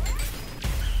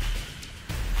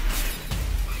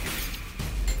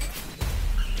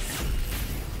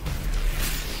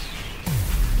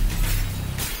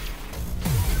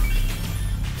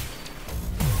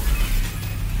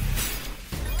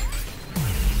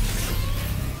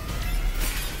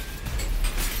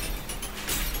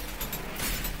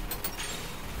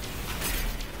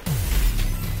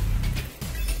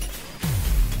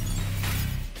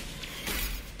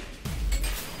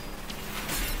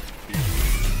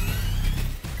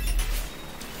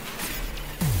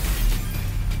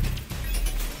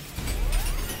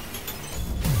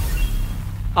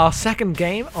 Our second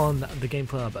game on the Game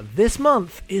Club this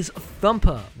month is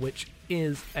Thumper, which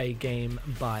is a game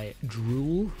by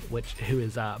Drool, who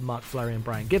is Mark Flurry and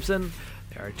Brian Gibson.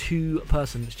 They're a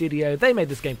two-person studio. They made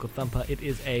this game called Thumper. It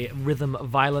is a rhythm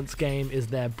violence game, is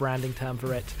their branding term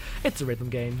for it. It's a rhythm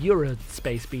game. You're a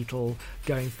space beetle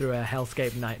going through a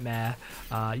hellscape nightmare.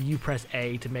 You press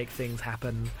A to make things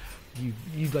happen. You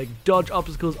like dodge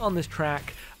obstacles on this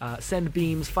track, send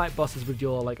beams, fight bosses with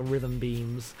your like rhythm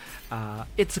beams.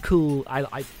 It's a cool.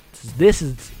 This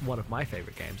is one of my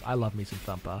favorite games. I love me some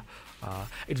Thumper.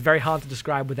 It's very hard to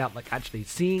describe without like actually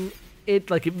seeing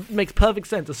it. Like it makes perfect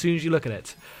sense as soon as you look at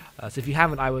it. So if you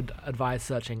haven't, I would advise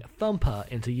searching Thumper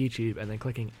into YouTube and then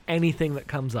clicking anything that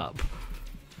comes up.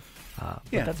 But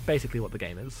that's basically what the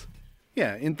game is.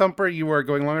 Yeah, in Thumper, you are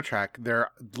going along a track. They're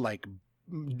like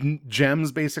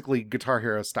gems, basically Guitar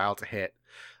Hero style to hit.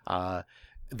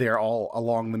 They're all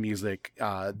along the music.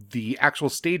 The actual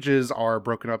stages are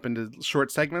broken up into short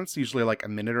segments, usually like a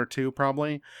minute or two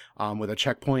probably, with a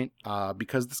checkpoint,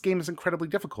 because this game is incredibly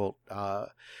difficult.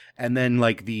 And then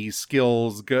like the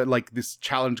skills go, like this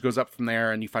challenge goes up from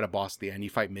there, and you fight a boss at the end, you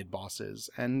fight mid bosses,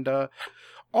 and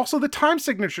also, the time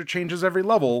signature changes every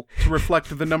level to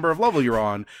reflect the number of level you're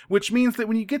on, which means that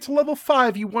when you get to level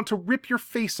 5, you want to rip your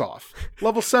face off.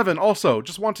 Level 7, also,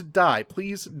 just want to die.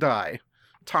 Please die.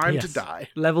 Time to die.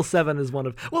 Level 7 is one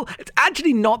of... Well, it's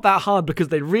actually not that hard because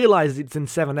they realized it's in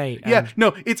 7-8. Yeah,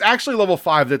 no, it's actually level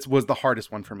 5 that was the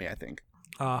hardest one for me, I think.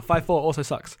 5-4 also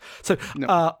sucks. So,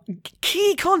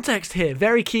 key context here.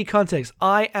 Very key context.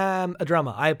 I am a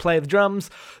drummer. I play the drums,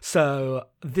 so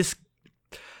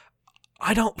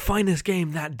I don't find this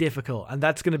game that difficult, and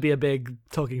that's going to be a big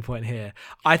talking point here.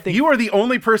 I think you are the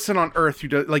only person on earth who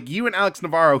does, like you and Alex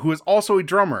Navarro, who is also a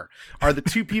drummer, are the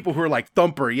two people who are like,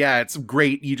 Thumper, yeah, it's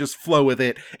great, you just flow with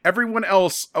it. Everyone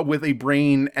else with a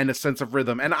brain and a sense of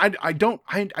rhythm, and I do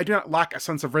not lack a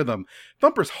sense of rhythm.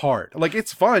 Thumper's hard. Like,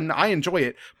 it's fun, I enjoy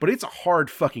it, but it's a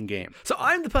hard fucking game. So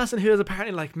I'm the person who is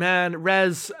apparently like, man,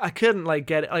 Rez, I couldn't like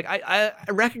get it. Like, I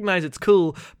recognize it's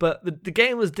cool, but the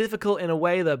game was difficult in a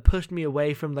way that pushed me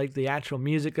away from like the actual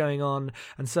music going on,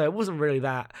 and so it wasn't really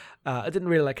that it didn't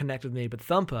really like connect with me. But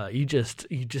Thumper, you just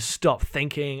stop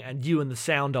thinking, and you and the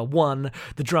sound are one.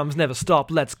 The drums never stop.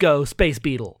 Let's go, Space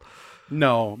Beetle.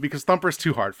 No, because Thumper's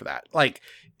too hard for that. Like,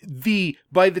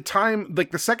 by the time,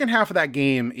 like, the second half of that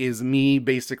game is me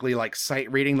basically like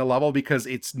sight rating the level because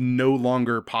it's no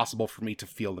longer possible for me to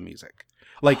feel the music.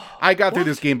 Like, I got through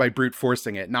this game by brute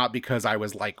forcing it, not because I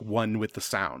was like one with the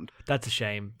sound. That's a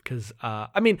shame, because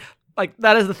I mean, like,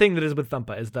 that is the thing that is with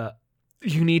Thumper, is that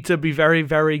you need to be very,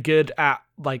 very good at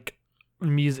like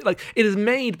music. Like, it is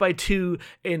made by two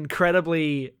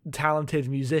incredibly talented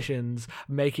musicians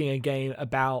making a game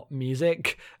about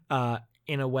music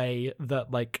in a way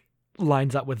that like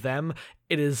lines up with them.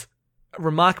 It is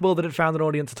remarkable that it found an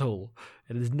audience at all.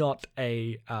 It is not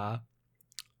a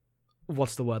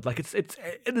what's the word? Like, it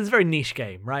is a very niche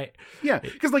game, right? Yeah,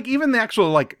 because like even the actual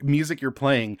like music you're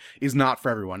playing is not for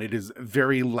everyone. It is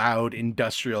very loud,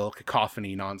 industrial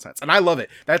cacophony nonsense, and I love it.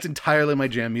 That's entirely my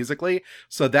jam musically.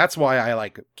 So that's why I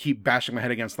like keep bashing my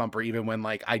head against Thumper even when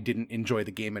like I didn't enjoy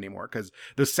the game anymore, because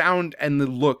the sound and the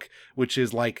look, which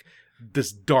is like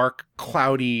this dark,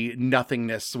 cloudy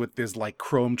nothingness with this like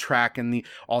chrome track and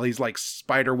all these like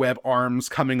spider web arms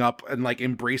coming up and like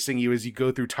embracing you as you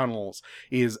go through tunnels,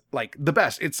 is like the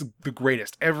best. It's the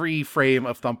greatest. Every frame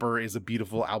of Thumper is a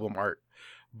beautiful album art,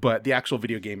 but the actual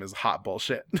video game is hot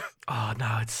bullshit. Oh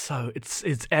no,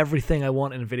 it's everything I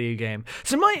want in a video game.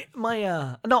 So my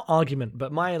not argument,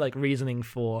 but my like reasoning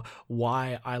for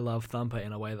why I love Thumper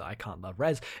in a way that I can't love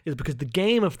Rez is because the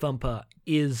game of Thumper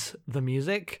is the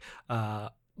music.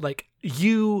 Like,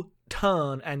 you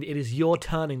turn, and it is your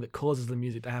turning that causes the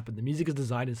music to happen. The music is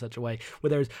designed in such a way where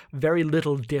there is very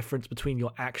little difference between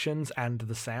your actions and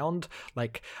the sound.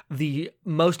 Like, the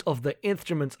most of the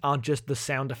instruments are just the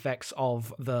sound effects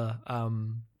of the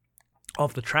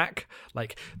track.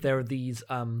 Like, there are these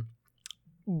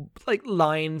like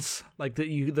lines like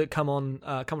that come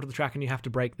to the track, and you have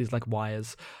to break these like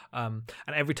wires, and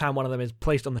every time one of them is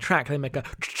placed on the track, they make a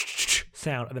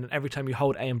sound, and then every time you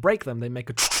hold A and break them, they make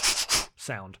a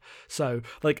sound. So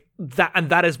like that, and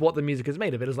that is what the music is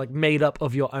made of. It is like made up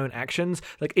of your own actions.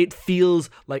 Like, it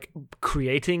feels like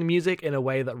creating music in a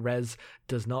way that Rez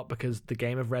does not, because the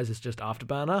game of Rez is just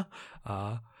Afterburner.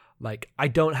 Like, I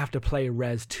don't have to play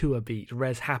Rez to a beat.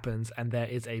 Rez happens, and there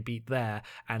is a beat there,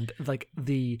 and like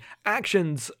the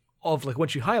actions of like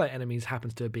once you highlight enemies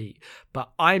happens to a beat,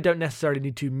 but I don't necessarily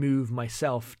need to move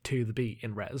myself to the beat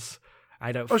in Rez.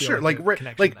 I don't feel like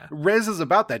Rez is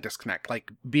about that disconnect,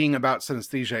 like being about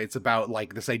synesthesia. It's about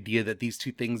like this idea that these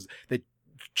two things, that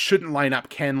shouldn't line up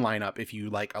can line up if you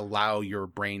like allow your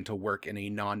brain to work in a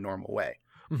non-normal way.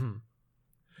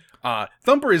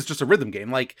 Thumper is just a rhythm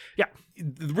game. Like, yeah,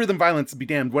 the rhythm violence be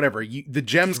damned, whatever. The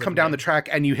gems come down the track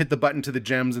and you hit the button to the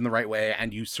gems in the right way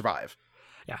and you survive.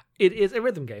 Yeah, it is a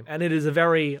rhythm game, and it is a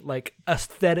very like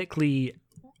aesthetically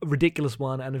ridiculous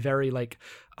one and a very like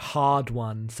hard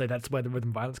one. So that's where the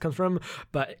rhythm violence comes from.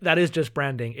 But that is just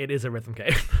branding. It is a rhythm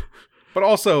game. But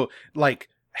also, like,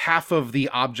 half of the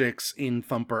objects in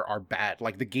Thumper are bad.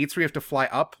 Like, the gates where you have to fly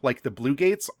up, like the blue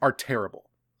gates, are terrible.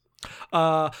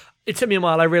 It took me a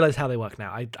while. I realized how they work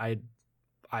now.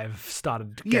 I've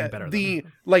started getting better at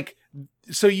them.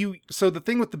 So the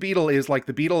thing with the beetle is like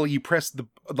the beetle, you press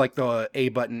the A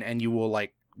button and you will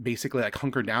like basically like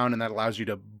hunker down, and that allows you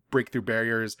to break through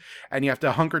barriers, and you have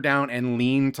to hunker down and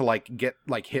lean to like get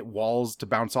like hit walls to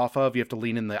bounce off of. You have to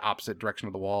lean in the opposite direction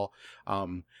of the wall.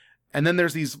 And then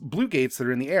there's these blue gates that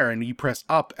are in the air, and you press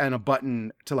up and a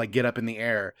button to like get up in the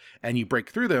air and you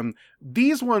break through them.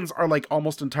 These ones are like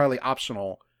almost entirely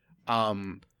optional.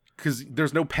 Because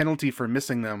there's no penalty for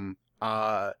missing them,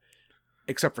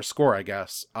 except for score, I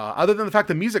guess. Other than the fact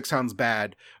the music sounds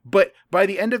bad, but by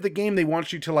the end of the game, they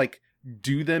want you to like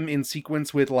do them in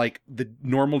sequence with like the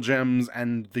normal gems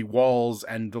and the walls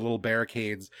and the little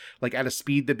barricades, like at a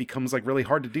speed that becomes like really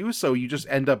hard to do. So you just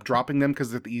end up dropping them because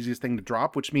they're the easiest thing to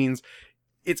drop, which means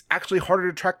it's actually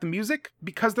harder to track the music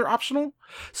because they're optional.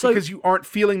 So because you aren't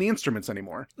feeling the instruments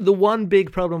anymore. The one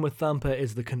big problem with Thumper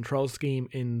is the control scheme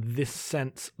in this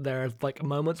sense. There are like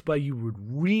moments where you would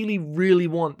really, really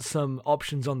want some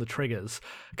options on the triggers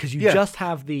because you just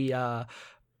have the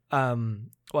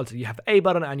so you have the A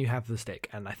button and you have the stick,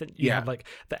 and I think you have like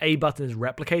the A button is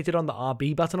replicated on the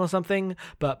RB button or something,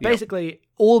 but basically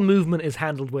all movement is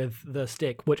handled with the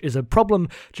stick, which is a problem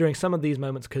during some of these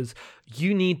moments because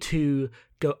you need to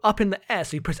go up in the air.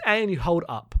 So you press A and you hold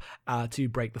up to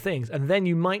break the things, and then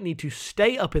you might need to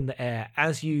stay up in the air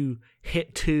as you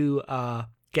hit two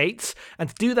gates, and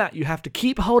to do that you have to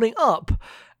keep holding up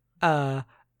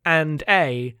and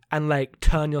A and like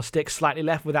turn your stick slightly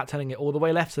left without turning it all the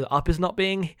way left, so the up is not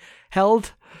being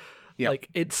held. Like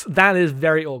that is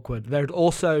very awkward. There's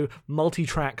also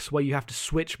multi-tracks where you have to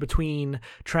switch between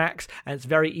tracks, and it's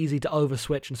very easy to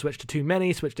over-switch and switch to too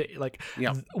many, switch to like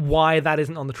why that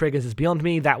isn't on the triggers is beyond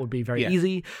me. That would be very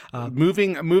easy.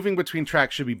 Moving between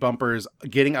tracks should be bumpers.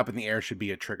 Getting up in the air should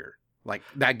be a trigger. Like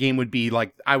that game would be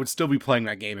like, I would still be playing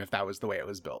that game if that was the way it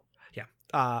was built.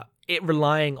 It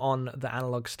relying on the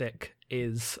analog stick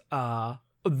is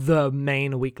the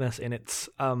main weakness in its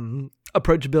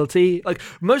approachability. Like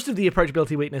most of the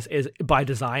approachability weakness is by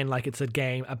design. Like it's a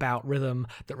game about rhythm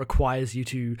that requires you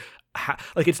to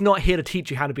like it's not here to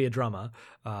teach you how to be a drummer.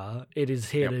 It is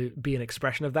here to be an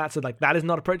expression of that. So like that is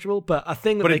not approachable. But a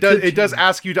thing that it does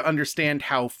ask you to understand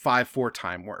how 5/4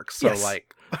 time works. So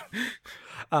like,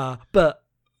 but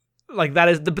like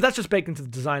but that's just baked into the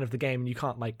design of the game, and you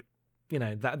can't like. You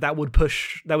know, that would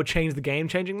change the game,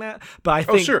 changing that. But I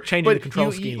think changing the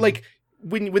control scheme. Like,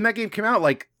 when that game came out,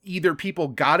 like, either people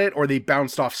got it or they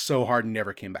bounced off so hard and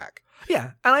never came back.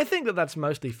 Yeah, and I think that's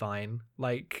mostly fine.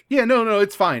 Like... Yeah, no,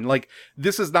 it's fine. Like,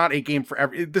 this is not a game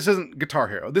for this isn't Guitar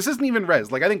Hero. This isn't even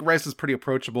Rez. Like, I think Rez is pretty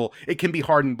approachable. It can be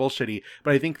hard and bullshitty,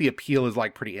 but I think the appeal is,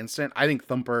 like, pretty instant. I think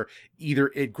Thumper,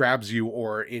 either it grabs you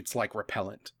or it's, like,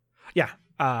 repellent. Yeah,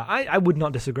 I would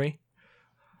not disagree.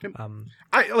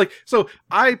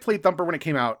 I played Thumper when it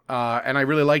came out, and I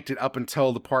really liked it up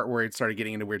until the part where it started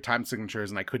getting into weird time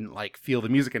signatures and I couldn't like feel the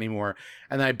music anymore.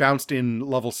 And then I bounced in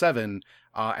level 7,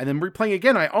 and then replaying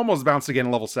again, I almost bounced again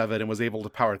in level 7 and was able to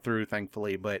power through,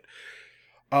 thankfully. But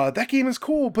that game is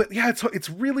cool, but yeah, it's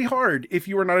really hard if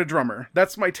you are not a drummer.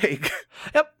 That's my take.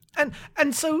 Yep,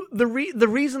 and so the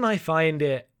reason I find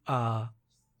it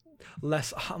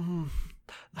less.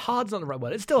 Hard's not the right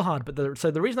word. It's still hard, but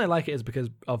the reason I like it is because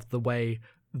of the way,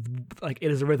 like,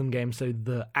 it is a rhythm game, so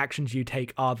the actions you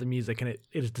take are the music, and it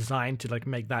is designed to like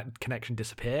make that connection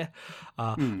disappear.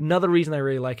 Another reason I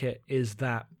really like it is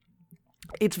that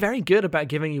it's very good about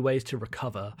giving you ways to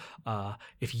recover.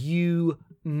 If you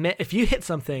hit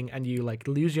something and you like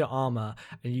lose your armor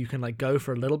and you can like go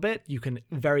for a little bit, you can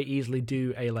very easily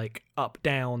do a like up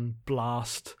down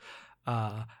blast.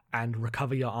 And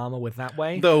recover your armor with that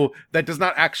way. Though that does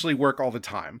not actually work all the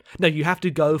time. No, you have to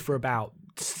go for about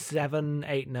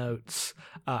 7-8 notes,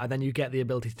 and then you get the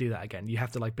ability to do that again. You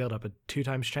have to like build up a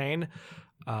 2x chain.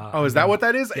 Is that what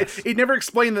that is? Yes. It never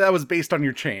explained that was based on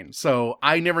your chain, so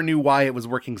I never knew why it was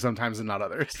working sometimes and not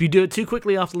others. If you do it too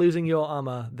quickly after losing your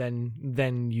armor,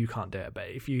 then you can't do it. But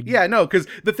if you because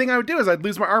the thing I would do is I'd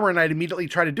lose my armor and I'd immediately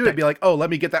try to do it, be like, oh, let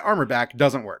me get that armor back.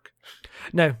 Doesn't work.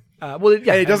 No.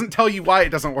 It doesn't tell you why it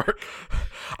doesn't work.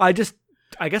 I guess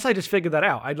I just figured that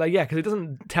out. I'd like, yeah, because it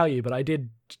doesn't tell you, but I did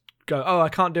go, oh, I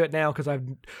can't do it now because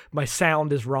my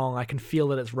sound is wrong. I can feel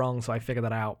that it's wrong, so I figured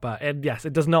that out. But yes,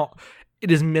 it does not.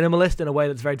 It is minimalist in a way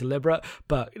that's very deliberate,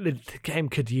 but the game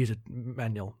could use a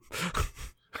manual.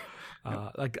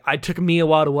 Like, it took me a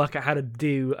while to work out how to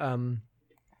do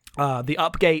the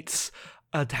up gates.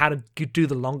 How to do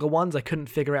the longer ones. I couldn't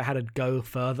figure out how to go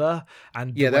further.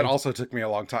 And yeah, that also took me a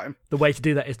long time. The way to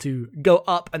do that is to go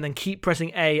up and then keep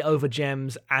pressing A over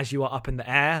gems as you are up in the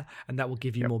air, and that will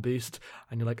give you more boost.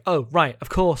 And you're like, oh, right, of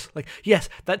course. Like, yes,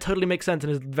 that totally makes sense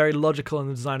and is very logical in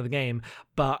the design of the game,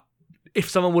 but if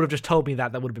someone would have just told me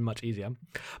that would have been much easier.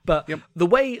 But the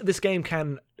way this game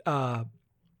can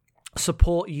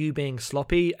support you being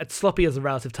sloppy. Sloppy is a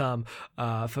relative term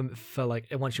for like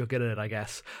once you're good at it, I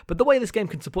guess. But the way this game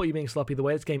can support you being sloppy, the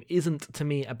way this game isn't to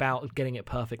me about getting it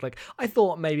perfect. Like, I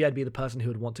thought maybe I'd be the person who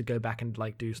would want to go back and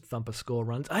like do Thumper score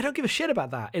runs. I don't give a shit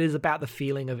about that. It is about the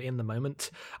feeling of in the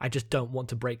moment. I just don't want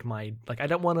to break my I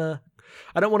don't want to.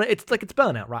 It's like it's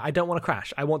Burnout, right? I don't want to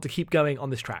crash. I want to keep going on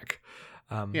this track.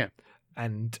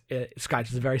 And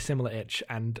Scratch is a very similar itch,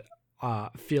 and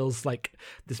feels like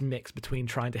this mix between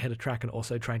trying to hit a track and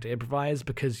also trying to improvise,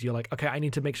 because you're like, okay, I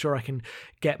need to make sure I can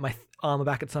get my armor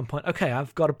back at some point. Okay,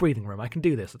 I've got a breathing room. I can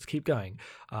do this. Let's keep going.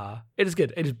 It is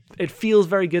good. It feels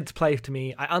very good to play to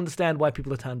me. I understand why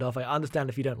people are turned off. I understand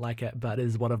if you don't like it, but it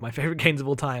is one of my favorite games of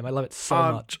all time. I love it so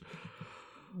much.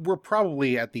 We're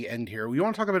probably at the end here. You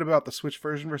want to talk a bit about the Switch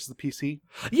version versus the PC?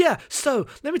 Yeah, so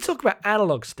let me talk about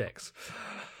analog sticks.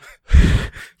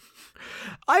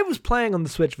 I was playing on the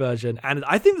Switch version, and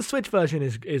I think the Switch version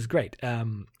is great.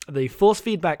 The force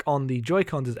feedback on the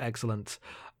Joy-Cons is excellent,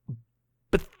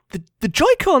 but the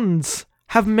Joy-Cons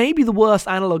have maybe the worst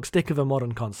analog stick of a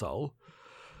modern console.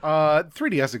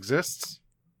 3DS exists.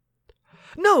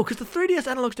 No, because the 3DS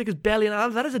analog stick is barely an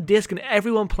analog. That is a disc, and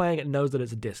everyone playing it knows that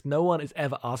it's a disc. No one is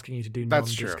ever asking you to do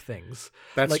non-disc things.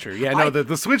 That's true. Yeah, no,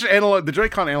 the Switch analog, the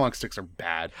Joy-Con analog sticks are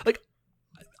bad. Like,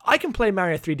 I can play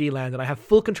Mario 3D Land, and I have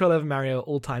full control over Mario at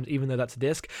all times, even though that's a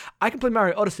disc. I can play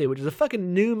Mario Odyssey, which is a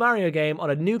fucking new Mario game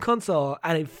on a new console,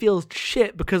 and it feels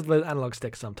shit because of those analog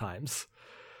sticks sometimes.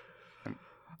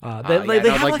 They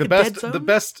have like the best. The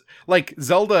best, like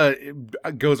Zelda,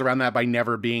 goes around that by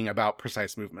never being about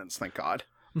precise movements. Thank God.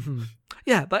 Mm-hmm.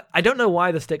 Yeah, but I don't know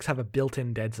why the sticks have a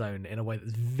built-in dead zone in a way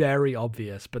that's very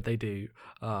obvious, but they do.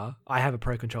 I have a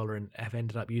Pro Controller and have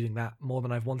ended up using that more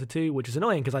than I've wanted to, which is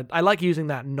annoying because I like using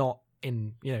that not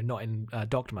in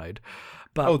docked mode.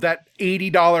 But that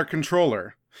 $80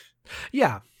 controller.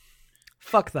 Yeah,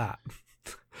 fuck that.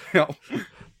 No.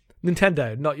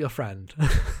 Nintendo, not your friend.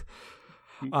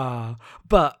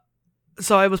 But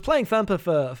so I was playing Thumper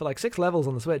for like 6 levels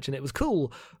on the Switch, and it was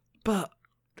cool, but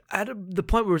at the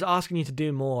point where it was asking you to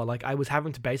do more, like I was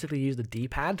having to basically use the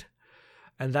D-pad,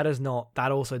 and that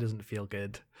also doesn't feel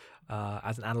good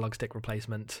as an analog stick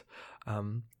replacement.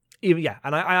 And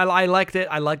I liked it.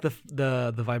 I liked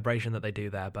the vibration that they do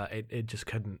there, but it just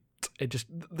couldn't.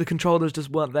 The controllers just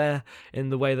weren't there in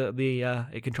the way that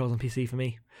it controls on PC for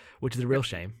me, which is a real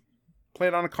shame. Play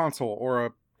it on a console or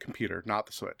a computer, not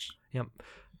the Switch. Yep.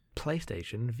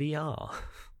 PlayStation VR.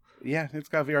 Yeah, it's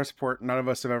got VR support. None of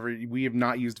us we have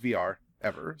not used VR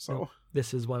ever. So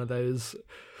this is one of those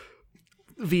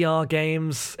VR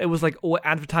games. It was like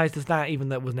advertised as that, even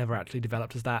though it was never actually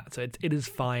developed as that. So it is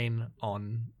fine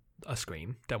on a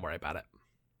screen. Don't worry about it.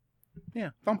 Yeah,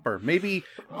 Thumper. Maybe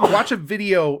watch a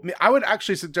video. I would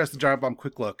actually suggest the Giant Bomb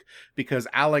Quick Look because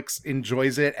Alex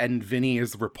enjoys it and Vinny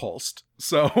is repulsed.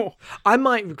 So I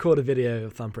might record a video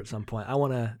of Thumper at some point. I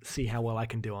want to see how well I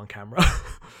can do on camera.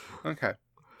 Okay.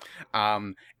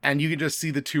 And you can just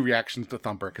see the 2 reactions to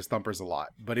Thumper because Thumper's a lot,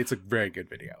 but it's a very good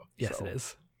video. Yes, it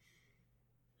is.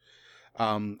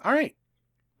 All right.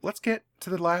 Let's get to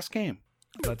the last game.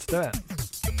 Let's do it.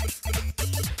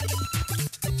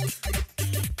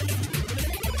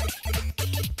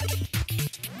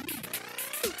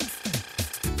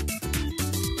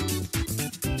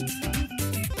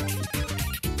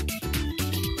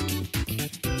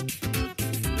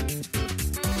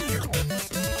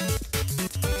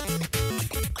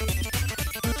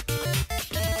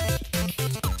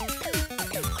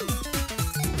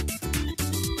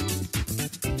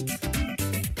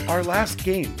 Our last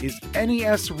game is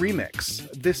NES Remix.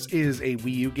 This is a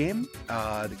Wii U game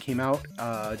that came out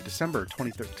December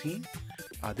 2013.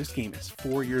 This game is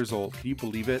 4 years old. Can you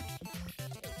believe it?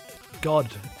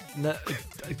 God.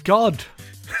 God.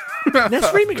 NES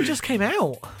Remix just came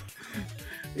out.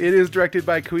 It is directed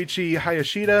by Koichi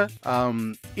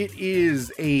Hayashida. It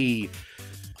is a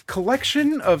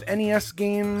collection of NES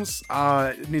games,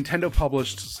 Nintendo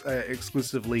published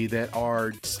exclusively, that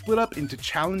are split up into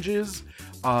challenges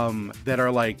that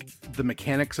are like the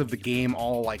mechanics of the game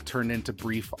all like turned into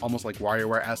brief, almost like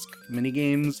WarioWare-esque mini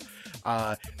games.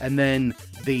 And then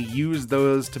they use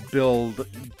those to build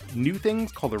new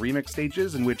things called the remix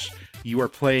stages, in which you are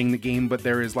playing the game, but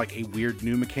there is like a weird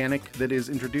new mechanic that is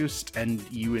introduced, and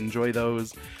you enjoy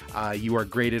those. You are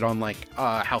graded on like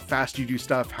how fast you do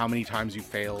stuff, how many times you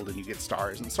failed, and you get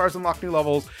stars. And stars unlock new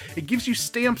levels. It gives you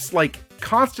stamps like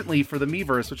constantly for the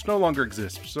Miiverse, which no longer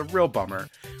exists, which is a real bummer.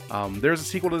 There's a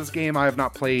sequel to this game I have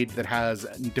not played that has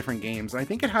different games, and I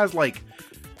think it has like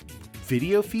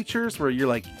video features where you're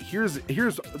like, here's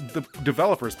the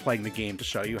developers playing the game to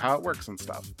show you how it works and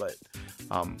stuff. But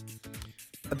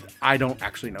I don't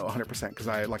actually know 100% because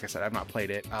like I said, I've not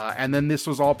played it. And then this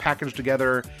was all packaged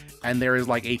together, and there is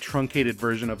like a truncated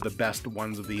version of the best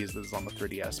ones of these that is on the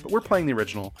 3DS. But we're playing the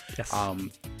original. Yes.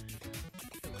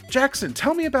 Jackson,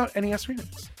 tell me about NES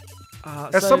Remix.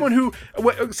 As someone who...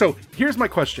 So here's my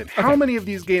question. Okay. How many of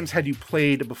these games had you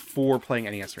played before playing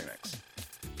NES Remix?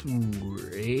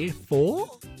 3, 4?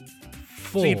 4.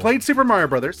 So you played Super Mario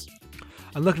Brothers.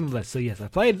 I'm looking at the list. So yes, I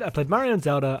played Mario and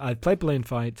Zelda. I played Balloon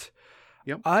Fight.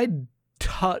 Yep. I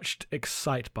touched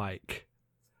Excite Bike.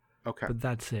 Okay. But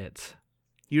that's it.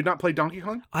 You'd not played Donkey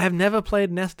Kong? I have never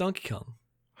played NES Donkey Kong.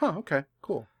 Huh, okay,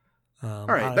 cool. All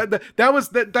right,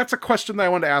 that's a question that I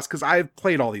wanted to ask, because I've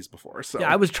played all these before. So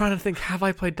yeah, I was trying to think, have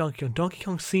I played Donkey Kong? Donkey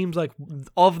Kong seems like,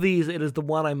 of these, it is the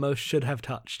one I most should have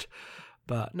touched.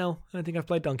 But no, I don't think I've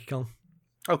played Donkey Kong.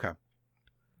 Okay.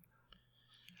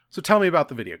 So tell me about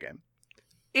the video game.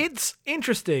 It's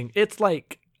interesting. It's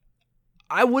like,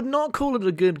 I would not call it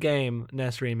a good game,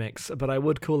 NES Remix, but I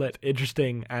would call it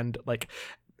interesting, and like,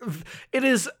 it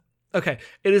is... Okay,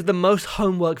 it is the most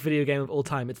homework video game of all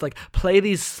time. It's like, play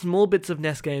these small bits of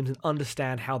NES games and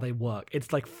understand how they work.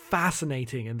 It's like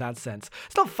fascinating in that sense.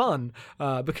 It's not fun,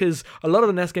 because a lot of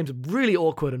the NES games are really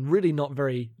awkward and really not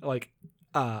very like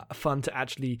fun to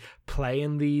actually play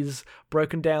in these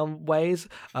broken down ways.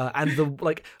 And the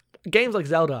like games like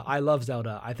Zelda, I love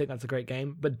Zelda. I think that's a great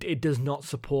game, but it does not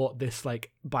support this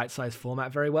like bite-sized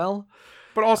format very well.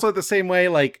 But also the same way,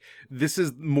 like, this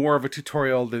is more of a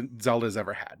tutorial than Zelda's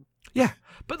ever had. Yeah,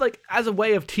 but like as a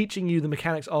way of teaching you the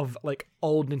mechanics of like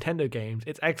old Nintendo games,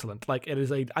 it's excellent. Like it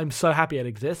is I'm so happy it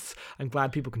exists. I'm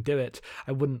glad people can do it.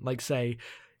 I wouldn't like say,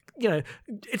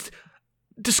 it's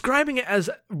describing it as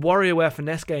WarioWare for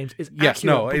NES games is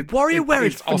accurate. But WarioWare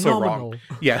is also phenomenal. Wrong.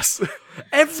 Yes,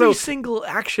 every single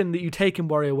action that you take in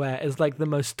WarioWare is like the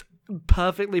most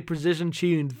perfectly precision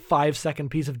tuned 5-second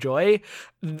piece of joy.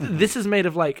 This is made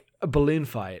of like a Balloon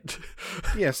Fight.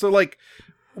 Yeah, so like,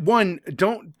 one,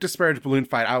 don't disparage Balloon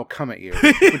Fight. I will come at you.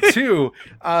 But two,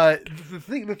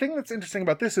 the thing that's interesting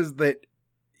about this is that,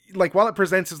 like, while it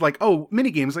presents as like, oh,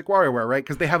 mini games like WarioWare, right?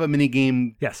 Because they have a mini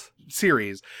game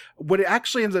series. What it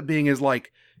actually ends up being is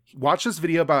like, watch this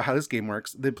video about how this game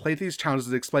works. They play these challenges,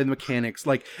 they explain the mechanics,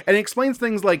 like, and it explains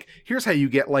things like, here's how you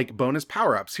get like bonus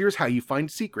power-ups. Here's how you find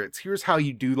secrets. Here's how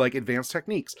you do like advanced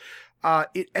techniques.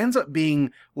 It ends up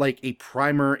being like a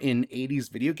primer in 80s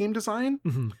video game design.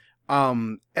 Mm-hmm.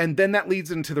 And then that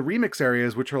leads into the remix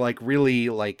areas, which are like really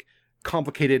like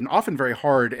complicated and often very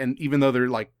hard. And even though they're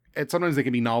like, sometimes they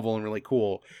can be novel and really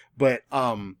cool, but,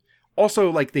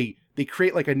 also like they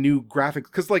create like a new graphics,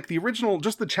 because like the original,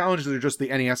 just the challenges are just the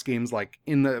NES games, like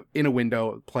in a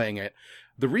window playing it.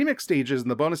 The remix stages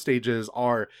and the bonus stages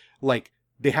are like,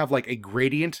 they have like a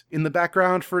gradient in the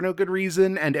background for no good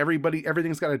reason, and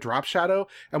everything's got a drop shadow.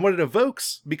 And what it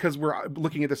evokes, because we're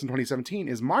looking at this in 2017,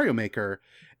 is Mario Maker.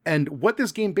 And what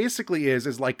this game basically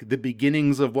is like the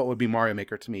beginnings of what would be Mario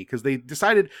Maker to me, because they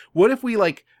decided, what if we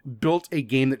like built a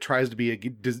game that tries to be a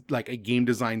game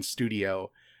design studio?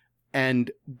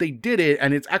 And they did it,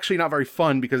 and it's actually not very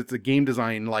fun because it's a game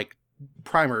design like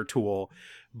primer tool.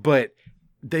 But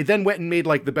they then went and made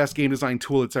like the best game design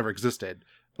tool that's ever existed,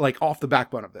 like off the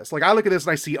backbone of this. Like I look at this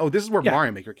and I see, oh, this is where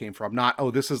Mario Maker came from, not, oh,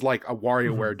 this is like a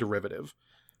WarioWare derivative.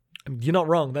 You're not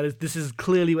wrong. This is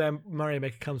clearly where Mario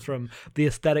Maker comes from. The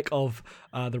aesthetic of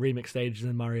the remix stages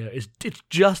in Mario it's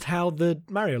just how the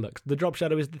Mario looks. The drop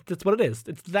shadow that's what it is.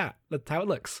 That's how it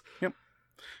looks.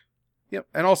 Yep.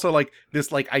 And also like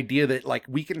this like idea that like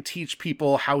we can teach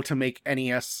people how to make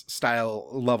NES style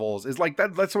levels is like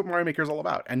that's what Mario Maker is all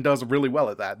about, and does really well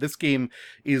at that. This game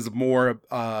is more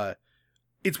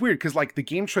it's weird because like the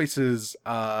game choices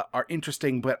are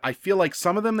interesting, but I feel like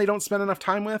some of them they don't spend enough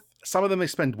time with. Some of them they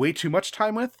spend way too much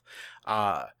time with.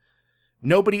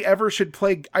 Nobody ever should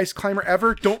play Ice Climber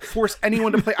ever. Don't force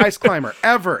anyone to play Ice Climber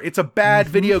ever. It's a bad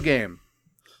video game.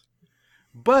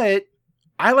 But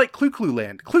I like Clu Clu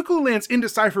Land. Clu Clu Land's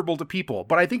indecipherable to people,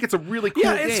 but I think it's a really cool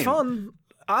game. Yeah, it's fun.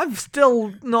 I'm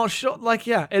still not sure. Like,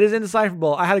 yeah, it is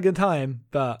indecipherable. I had a good time,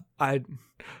 but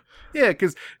Yeah,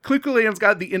 because Clu Clu Land's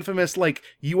got the infamous, like,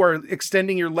 you are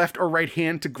extending your left or right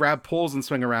hand to grab poles and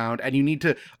swing around, and you need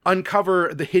to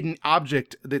uncover the hidden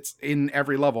object that's in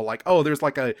every level. Like, oh, there's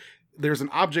an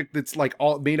object that's, like,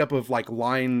 all made up of, like,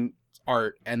 line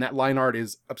art, and that line art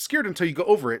is obscured until you go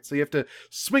over it. So you have to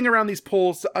swing around these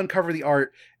poles to uncover the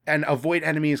art and avoid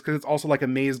enemies, because it's also like a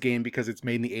maze game because it's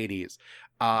made in the 80s.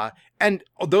 And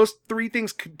those three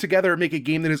things together make a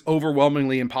game that is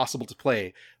overwhelmingly impossible to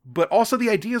play. But also the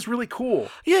idea is really cool.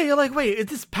 Yeah, you're like, wait, is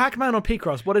this Pac-Man or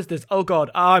Picross? What is this? Oh god,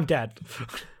 I'm dead.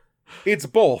 It's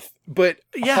both, but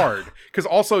Yeah. hard. Because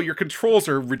also your controls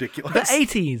are ridiculous. The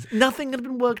 80s, nothing had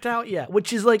been worked out yet,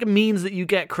 which is like means that you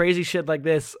get crazy shit like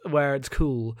this where it's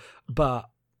cool, but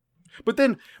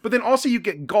then also you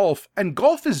get golf, and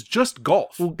golf is just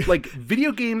golf. Like,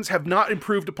 video games have not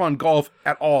improved upon golf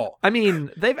at all. I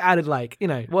mean, they've added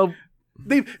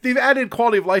They've added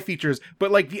quality of life features, but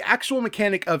like the actual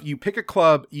mechanic of you pick a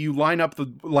club, you line up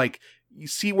you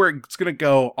see where it's going to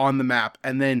go on the map,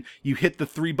 and then you hit the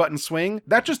 3-button swing,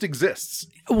 that just exists.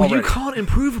 Well, already. you can't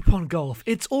improve upon golf.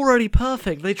 It's already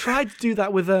perfect. They tried to do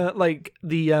that with the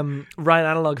Ryan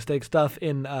Analog Stick stuff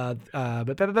in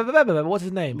what's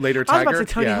his name? Later I was about Tiger? to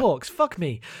say Tony Yeah. Hawk's. Fuck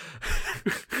me.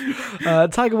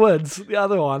 Tiger Woods, the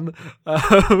other one.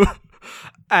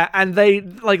 And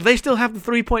they still have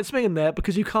the 3-point swing in there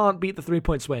because you can't beat the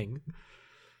 3-point swing.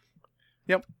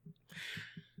 Yep.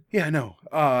 Yeah, I know.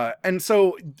 And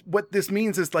so what this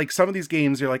means is, like, some of these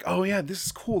games, you're like, oh yeah, this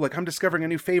is cool. Like, I'm discovering a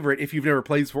new favorite if you've never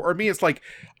played before. Or me, it's like,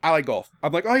 I like golf.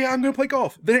 I'm like, oh yeah, I'm going to play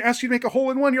golf. Then it asks you to make a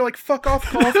hole-in-one. You're like, fuck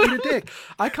off, golf, eat a dick.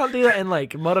 I can't do that in,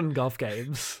 like, modern golf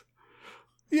games.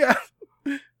 Yeah.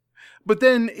 But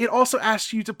then it also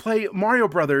asks you to play Mario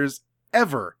Brothers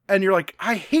ever. And you're like,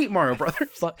 I hate Mario Brothers.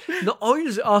 But not only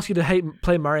does it ask you to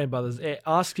play Mario Brothers, it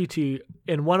asks you to,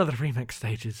 in one of the remix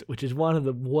stages, which is one of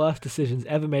the worst decisions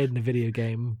ever made in a video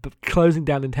game, but closing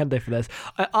down Nintendo for this,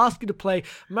 I ask you to play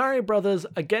Mario Brothers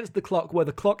against the clock, where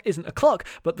the clock isn't a clock,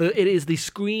 but it is the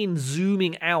screen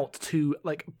zooming out to,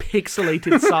 like,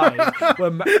 pixelated side.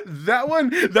 That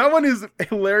one is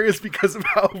hilarious because of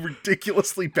how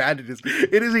ridiculously bad it is.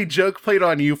 It is a joke played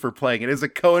on you for playing. It is a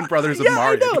Coen Brothers of Mario.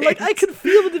 I know. Games. Like, I can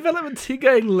feel the development team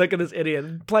going, look at this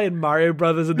idiot playing Mario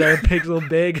Brothers and they're pixel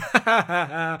big.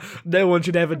 No one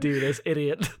should ever do this,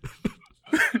 idiot.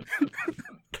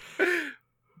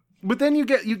 But then you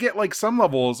get like some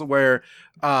levels where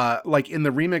like in the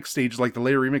remix stage, like the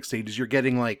later remix stages, you're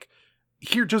getting like,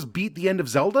 here, just beat the end of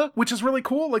Zelda, which is really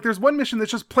cool. Like, there's one mission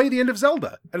that's just play the end of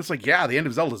Zelda, and it's like, yeah, the end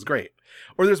of Zelda is great.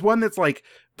 Or there's one that's like,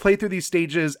 play through these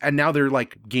stages, and now they're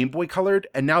like Game Boy colored,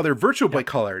 and now they're Virtual Boy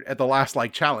colored at the last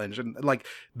like challenge, and like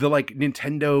the like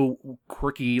Nintendo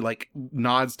quirky like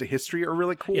nods to history are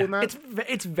really cool in that.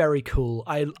 It's very cool.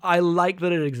 I like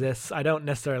that it exists. I don't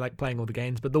necessarily like playing all the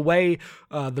games, but the way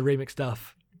the remix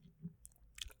stuff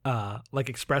like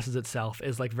expresses itself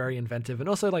is like very inventive, and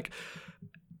also like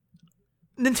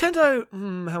Nintendo,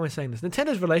 how am I saying this?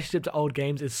 Nintendo's relationship to old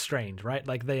games is strange, right?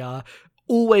 Like, they are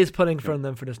always putting from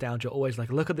them for nostalgia, always like,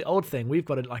 look at the old thing. We've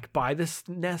got to, like, buy this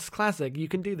NES Classic. You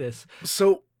can do this.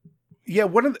 So, yeah,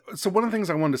 one of the things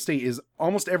I wanted to state is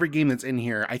almost every game that's in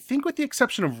here, I think with the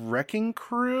exception of Wrecking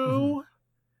Crew,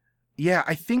 yeah,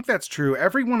 I think that's true.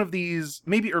 Every one of these,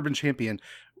 maybe Urban Champion,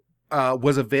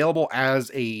 was available as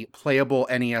a playable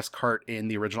NES cart in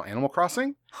the original Animal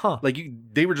Crossing. Huh. Like,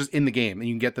 they were just in the game, and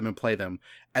you can get them and play them.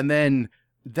 And then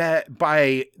that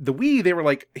by the Wii, they were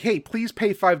like, hey, please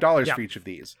pay $5 for each of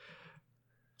these.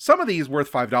 Some of these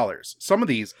worth $5. Some of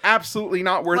these absolutely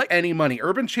not worth any money.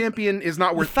 Urban Champion is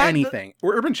not worth anything.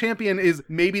 Or Urban Champion is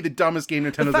maybe the dumbest game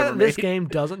Nintendo's ever made. This game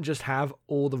doesn't just have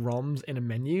all the ROMs in a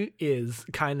menu is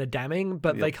kind of damning,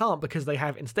 but they can't because they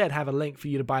instead have a link for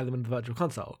you to buy them in the Virtual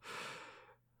Console.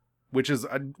 Which is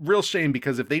a real shame,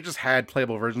 because if they just had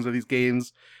playable versions of these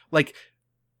games, like,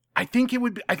 I think it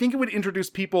would introduce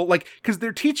people, like, because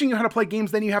they're teaching you how to play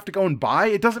games, then you have to go and buy.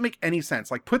 It doesn't make any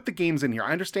sense. Like, put the games in here.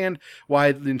 I understand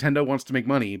why Nintendo wants to make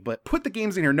money, but put the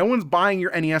games in here. No one's buying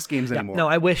your NES games anymore. No,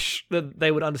 I wish that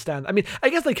they would understand. I mean, I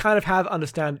guess they kind of have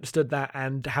understood that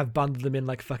and have bundled them in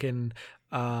like fucking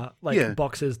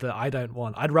boxes that I don't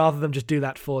want. I'd rather them just do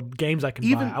that for games I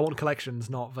can buy. I want collections,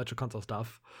 not Virtual Console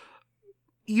stuff.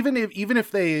 Even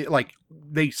if they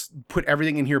put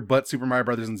everything in here but Super Mario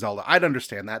Brothers and Zelda, I'd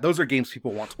understand that. Those are games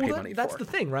people want to pay money for. That's the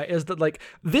thing, right? Is that like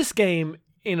this game,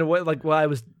 in a way, like what I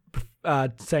was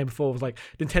saying before was like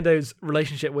Nintendo's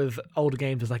relationship with older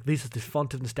games is like this is this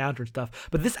font of nostalgia and stuff,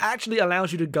 but this actually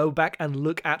allows you to go back and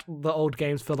look at the old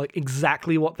games for like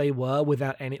exactly what they were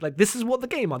without any like this is what the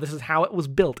game are, this is how it was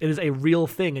built, it is a real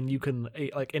thing and you can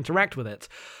like interact with it,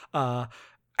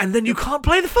 and then you can't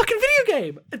play the fucking video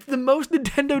game. It's the most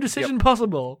Nintendo decision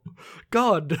possible.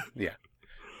 God. Yeah.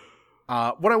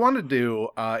 What I want to do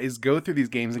is go through these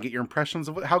games and get your impressions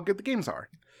of how good the games are.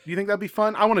 Do you think that'd be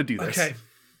fun? I want to do this. Okay.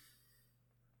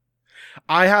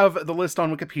 I have the list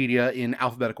on Wikipedia in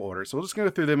alphabetical order, so we'll just go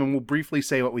through them and we'll briefly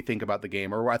say what we think about the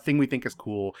game, or a thing we think is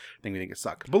cool, a thing we think is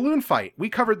suck. Balloon Fight. We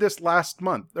covered this last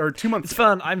month, or 2 months It's ago.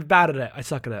 fun. I'm bad at it. I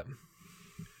suck at it.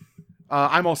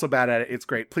 I'm also bad at it. It's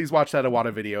great. Please watch that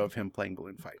Iwata video of him playing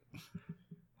Balloon Fight.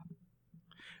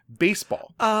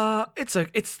 Baseball.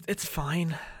 It's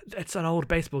fine. It's an old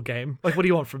baseball game. Like, what do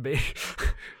you want from me?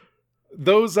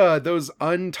 Those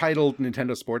untitled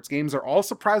Nintendo sports games are all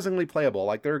surprisingly playable.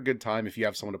 Like, they're a good time if you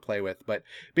have someone to play with. But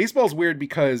baseball's weird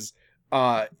because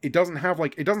it doesn't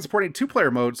support any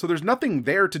 2-player mode, so there's nothing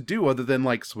there to do other than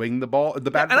like swing the ball,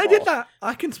 the bat. And I did that.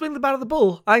 I can swing the bat of the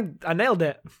ball. I nailed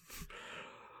it.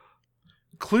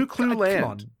 Clue Land.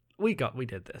 Come on. We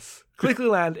did this. Clue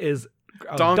Land is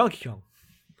Donkey Kong.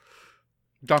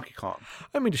 Donkey Kong. I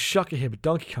don't mean to shock you here, but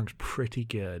Donkey Kong's pretty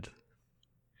good.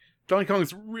 Donkey Kong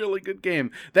is a really good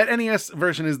game. That NES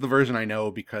version is the version I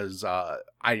know because I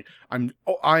am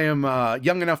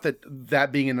young enough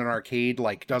that being in an arcade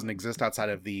like doesn't exist outside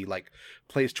of the like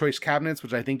Player's Choice cabinets,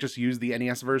 which I think just use the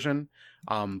NES version.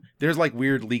 There's like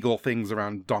weird legal things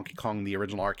around Donkey Kong, the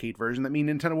original arcade version, that mean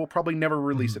Nintendo will probably never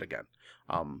release it again.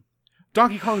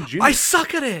 Donkey Kong Jr. I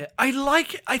suck at it.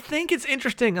 I think it's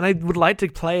interesting, and I would like to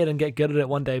play it and get good at it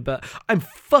one day, but I'm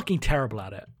fucking terrible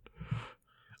at it.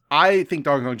 I think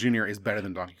Donkey Kong Jr. is better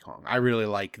than Donkey Kong. I really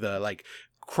like the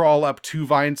crawl up 2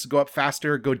 vines to go up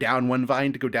faster, go down 1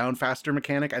 vine to go down faster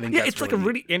mechanic. I think that's it's like a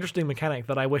really interesting mechanic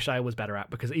that I wish I was better at,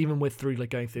 because even with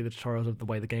going through the tutorials of the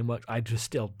way the game works, I just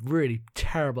still really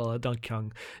terrible at Donkey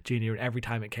Kong Jr. And every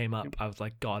time it came up, I was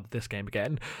like, God, this game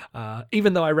again.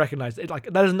 Even though I recognized it,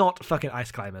 like that is not fucking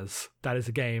Ice Climbers. That is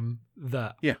a game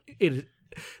that it is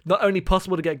not only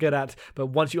possible to get good at, but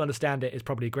once you understand it, it's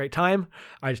probably a great time.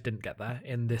 I just didn't get there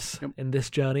in this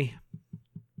journey.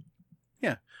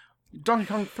 Yeah. Donkey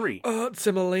Kong 3.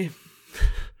 Similarly.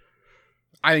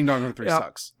 I think Donkey Kong 3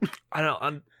 sucks. I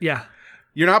don't. Yeah.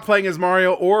 You're not playing as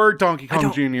Mario or Donkey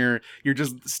Kong Jr. You're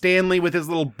just Stanley with his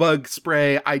little bug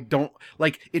spray. I don't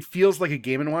like. It feels like a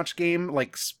Game & Watch game,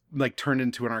 like turned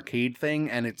into an arcade thing,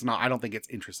 and it's not. I don't think it's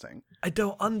interesting. I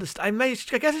don't understand. I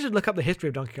guess I should look up the history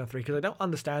of Donkey Kong 3 because I don't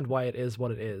understand why it is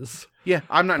what it is. Yeah,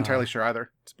 I'm not entirely sure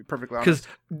either, to be perfectly honest.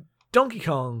 Because Donkey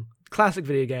Kong, classic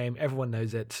video game, everyone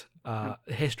knows it.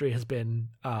 History has been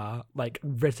like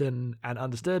written and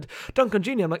understood. Donkey Kong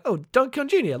Jr. I'm like, oh, Donkey Kong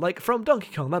Jr. like from Donkey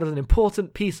Kong. That is an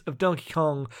important piece of Donkey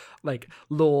Kong like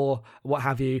lore, what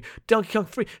have you. Donkey Kong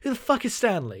 3. Who the fuck is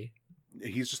Stanley?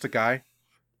 He's just a guy.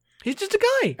 He's just a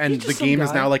guy. And the game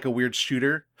is now like a weird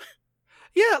shooter.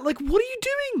 Yeah, like what are you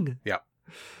doing? Yeah.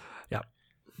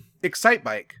 Excitebike.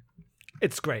 Bike.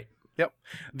 It's great. Yep.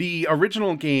 The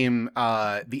original game,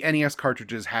 the NES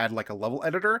cartridges had like a level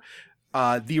editor.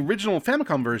 The original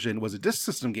Famicom version was a disk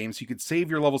system game, so you could save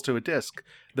your levels to a disk.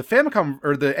 The Famicom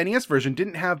or the NES version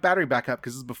didn't have battery backup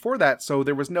because it was before that, so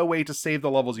there was no way to save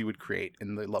the levels you would create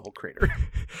in the level creator.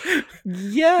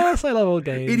 Yes, I love old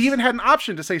games. It even had an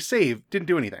option to say save. Didn't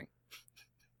do anything.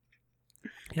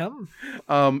 Yep.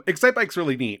 Excitebike's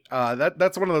really neat.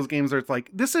 That's one of those games where it's like,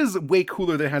 this is way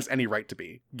cooler than it has any right to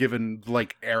be, given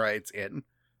like era it's in.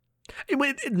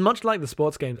 It, much like the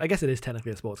sports games, I guess it is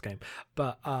technically a sports game,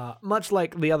 but much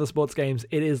like the other sports games,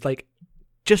 it is like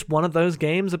just one of those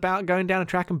games about going down a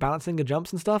track and balancing your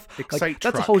jumps and stuff. Like,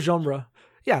 that's a whole genre.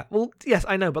 Yeah, well, yes,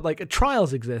 I know, but like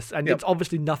Trials exists, and it's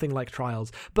obviously nothing like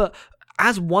Trials. But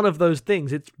as one of those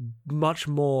things, it's much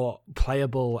more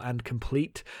playable and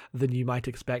complete than you might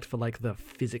expect for like the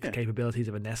physics capabilities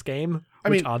of a NES game,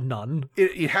 which are none.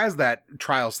 It has that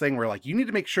Trials thing where like you need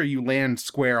to make sure you land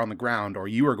square on the ground or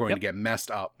you are going to get messed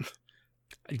up.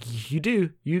 You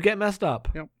do. You get messed up.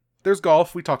 Yep. There's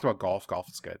golf. We talked about golf. Golf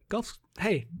is good.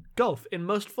 Golf in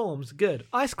most forms, good.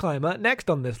 Ice Climber, next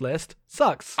on this list,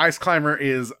 sucks. Ice Climber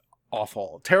is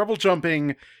awful. Terrible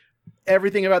jumping.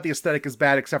 Everything about the aesthetic is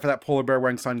bad except for that polar bear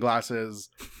wearing sunglasses.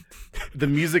 The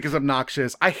music is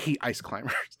obnoxious. I hate Ice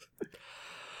Climbers.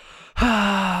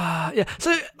 Yeah,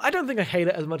 so I don't think I hate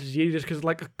it as much as you, just because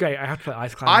like, okay, I have to play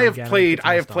Ice Climber.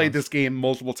 I have played this game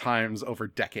multiple times over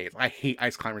decades. I hate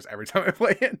Ice Climbers every time I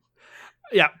play it.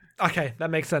 Yeah, okay, that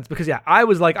makes sense, because I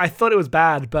was like, I thought it was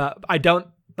bad, but I don't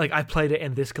like I played it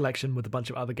in this collection with a bunch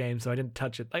of other games, so I didn't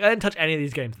touch it. Like I didn't touch any of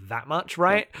these games that much,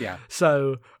 right? Yeah.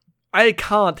 So I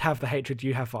can't have the hatred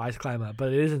you have for Ice Climber,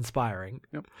 but it is inspiring.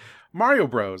 Yep. Mario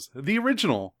Bros, the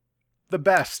original, the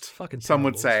best. Fucking some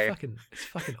would terrible. say. It's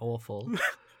fucking awful.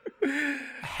 I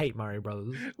hate Mario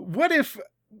Brothers. What if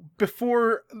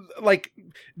before, like,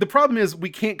 the problem is we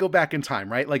can't go back in time,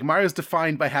 right? Like, Mario's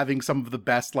defined by having some of the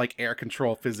best, like, air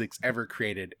control physics ever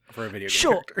created for a video game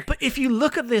Sure, character. but if you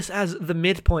look at this as the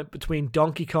midpoint between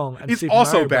Donkey Kong and It's Super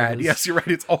also Mario bad. Brothers, Yes, you're right.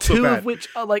 It's also two bad. of which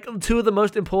are like two of the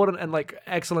most important and like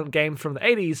excellent games from the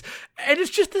 80s, and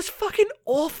it's just this fucking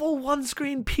awful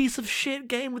one-screen piece of shit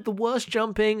game with the worst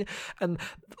jumping and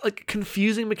like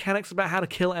confusing mechanics about how to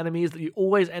kill enemies that you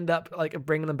always end up like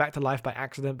bringing them back to life by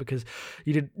accident because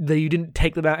you didn't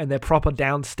take them out in their proper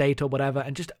down state or whatever,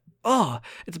 and just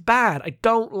it's bad. I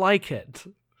don't like it.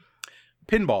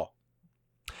 Pinball.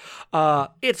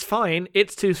 It's fine.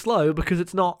 It's too slow because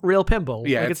it's not real pinball.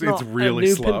 Yeah, like, it's not really a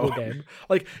new slow. pinball game.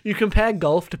 Like you compare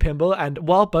golf to pinball, and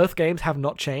while both games have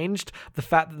not changed, the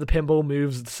fact that the pinball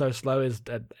moves so slow is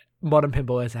modern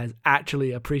pinball has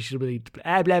actually appreciably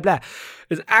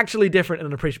is actually different in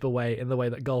an appreciable way in the way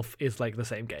that golf is like the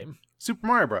same game. Super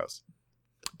Mario Bros.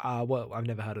 Well, I've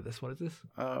never heard of this. What is this?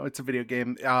 It's a video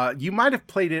game. You might have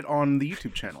played it on the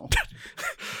YouTube channel.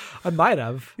 I might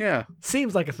have. Yeah.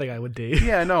 Seems like a thing I would do.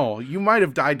 Yeah, no. You might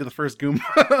have died to the first Goomba.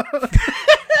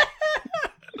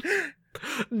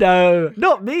 No,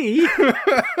 not me.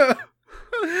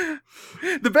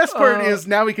 The best part is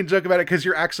now we can joke about it because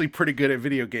you're actually pretty good at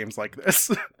video games like this.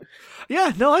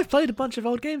 Yeah, no, I've played a bunch of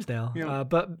old games now. Yeah.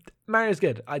 But Mario's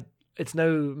good. It's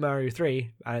no Mario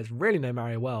 3, and it's really no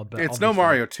Mario World. But It's no obviously-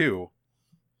 Mario 2.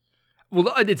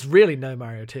 Well, it's really no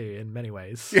Mario 2 in many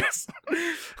ways. Yes.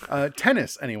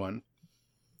 Tennis, anyone?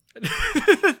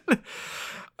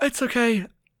 It's okay.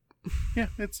 Yeah,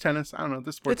 it's tennis. I don't know.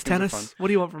 This sports It's games are tennis. fun. What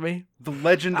do you want from me? The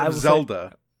Legend I of will say-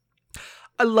 Zelda.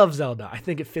 I love Zelda. I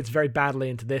think it fits very badly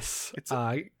into this It's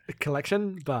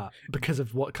collection, but because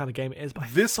of what kind of game it is. But I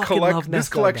This fucking love this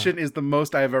Zelda. collection is the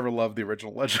most I have ever loved the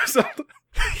original Legend of Zelda.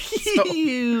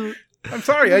 You- I'm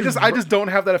sorry, I just don't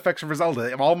have that affection for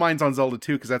Zelda. All mine's on Zelda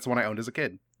 2 because that's the one I owned as a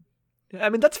kid. I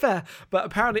mean, that's fair, but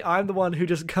apparently I'm the one who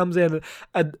just comes in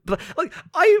and like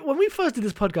when we first did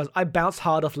this podcast, I bounced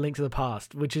hard off Link to the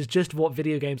Past, which is just what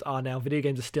video games are now. Video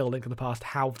games are still Link to the Past.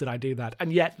 How did I do that?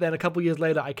 And yet then a couple years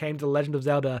later, I came to The Legend of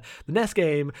Zelda, the NES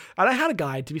game, and I had a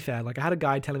guide, to be fair. Like I had a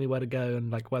guide telling me where to go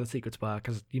and like where the secrets were,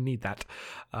 because you need that.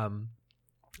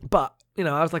 But, you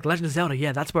know, I was like, Legend of Zelda,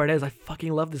 yeah, that's where it is. I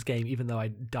fucking love this game, even though I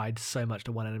died so much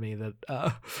to one enemy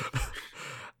that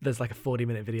there's like a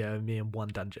 40-minute video of me in one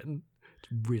dungeon.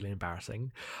 It's really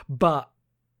embarrassing. But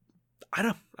I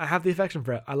don't know. I have the affection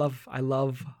for it. I love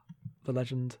The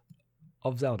Legend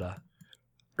of Zelda.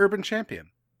 Urban Champion.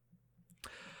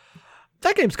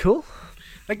 That game's cool.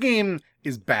 That game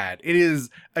is bad. It is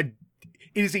a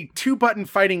 2-button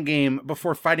fighting game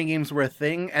before fighting games were a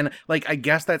thing, and like I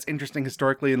guess that's interesting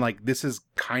historically, and like this is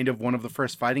kind of one of the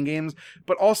first fighting games,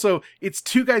 but also it's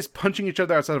two guys punching each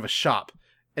other outside of a shop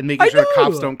and making sure the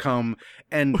cops don't come,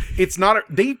 and it's not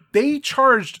they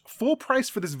charged full price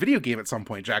for this video game at some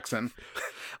point, Jackson.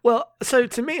 Well, so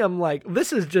to me, I'm like,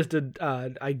 this is just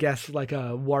I guess like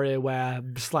a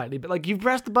WarioWare slightly, but like you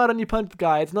press the button, you punch the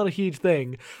guy. It's not a huge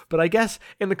thing, but I guess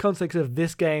in the context of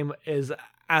this game is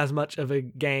as much of a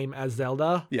game as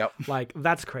Zelda. Yep. Like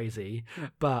that's crazy,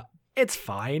 but it's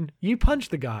fine. You punch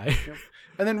the guy. Yep.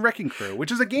 And then Wrecking Crew,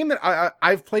 which is a game that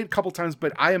I've played a couple times,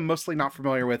 but I am mostly not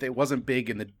familiar with. It wasn't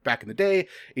big back in the day.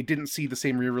 It didn't see the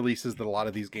same re-releases that a lot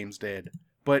of these games did.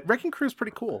 But Wrecking Crew is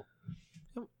pretty cool.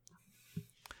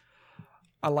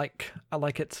 I like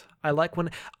it. I like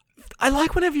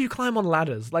whenever you climb on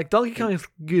ladders. Like Donkey Kong is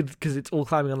good because it's all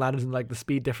climbing on ladders and like the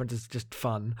speed difference is just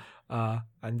fun.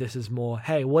 And this is more,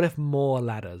 hey, what if more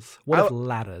ladders? What if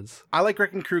ladders? I like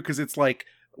Wrecking Crew because it's like,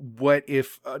 what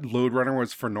if Lode Runner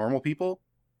was for normal people?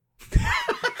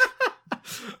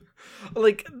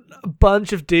 Like a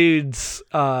bunch of dudes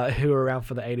who are around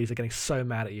for the 80s are getting so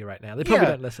mad at you right now. They probably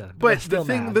don't listen. But they're still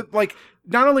the thing mad. that, like,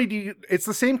 not only do you, it's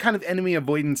the same kind of enemy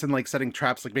avoidance and like setting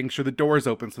traps, like making sure the door is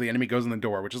open so the enemy goes in the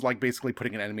door, which is like basically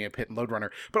putting an enemy in a pit in Lode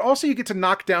Runner. But also you get to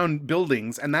knock down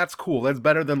buildings, and that's cool. That's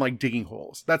better than like digging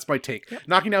holes. That's my take. Yep.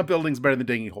 Knocking down buildings better than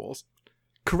digging holes.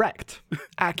 Correct.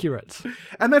 Accurate.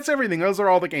 And that's everything. Those are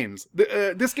all the games.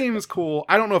 This game is cool.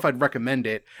 I don't know if I'd recommend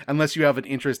it unless you have an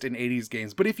interest in 80s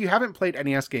games. But if you haven't played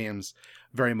NES games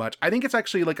very much, I think it's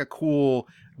actually like a cool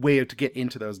way to get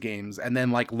into those games and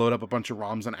then like load up a bunch of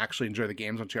ROMs and actually enjoy the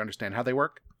games once you understand how they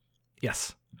work.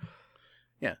 Yes.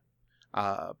 Yeah.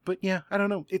 But yeah, I don't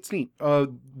know. It's neat.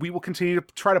 We will continue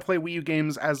to try to play Wii U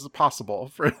games as possible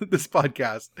for this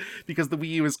podcast because the Wii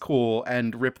U is cool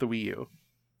and rip the Wii U.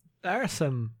 There are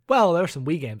some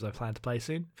Wii games I plan to play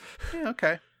soon. Yeah,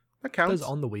 okay. That counts. Those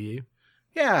on the Wii U.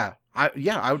 Yeah,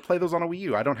 I would play those on a Wii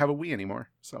U. I don't have a Wii anymore,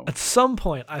 so at some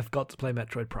point I've got to play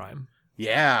Metroid Prime.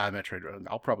 Yeah, Metroid.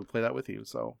 I'll probably play that with you.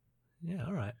 So yeah,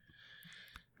 all right.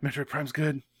 Metroid Prime's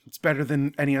good. It's better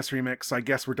than NES Remix. I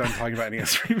guess we're done talking about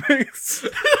NES Remix.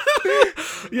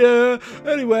 Yeah.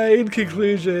 Anyway, in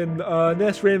conclusion,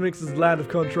 NES Remix is Land of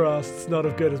Contrasts, not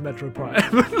as good as Metroid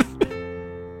Prime.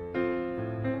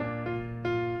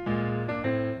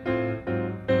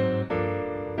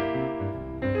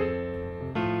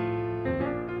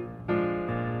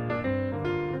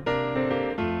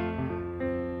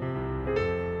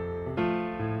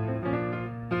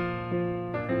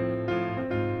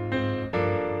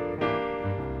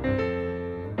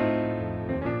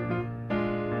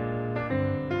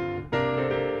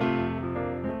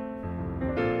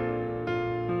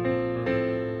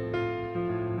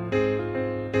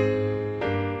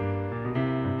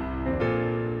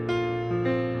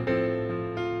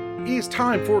 It's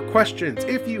time for questions.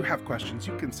 If you have questions,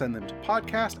 you can send them to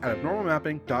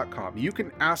podcast@abnormalmapping.com. You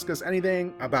can ask us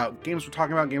anything about games we're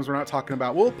talking about, games we're not talking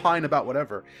about. We'll opine about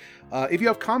whatever. If you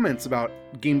have comments about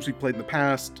games we played in the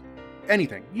past,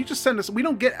 anything, you just send us. We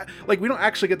don't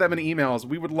actually get that many emails.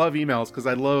 We would love emails because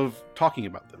I love talking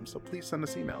about them. So please send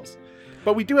us emails.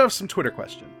 But we do have some Twitter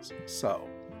questions. So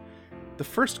the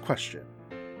first question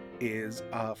is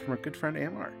from our good friend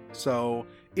AMR. So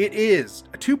it is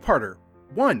a two-parter.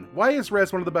 1, why is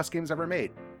Rez one of the best games ever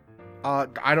made? I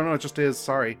don't know, it just is,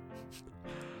 sorry.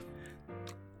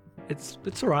 It's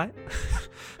alright.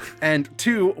 And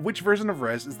 2, which version of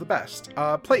Rez is the best?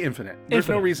 Play Infinite. There's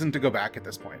no reason to go back at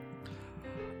this point.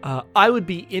 I would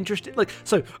be interested,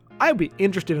 I would be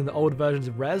interested in the old versions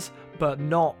of Rez, but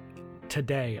not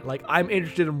today. Like, I'm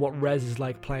interested in what Rez is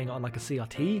like playing on like a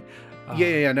CRT.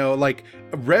 No, like,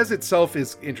 Rez itself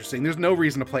is interesting. There's no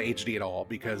reason to play HD at all,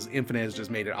 because Infinite has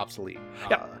just made it obsolete.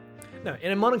 Yeah. No,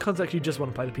 in a modern context, you just want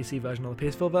to play the PC version or the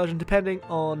PS4 version, depending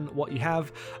on what you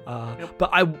have. But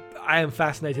I am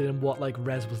fascinated in what, like,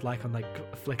 Rez was like on,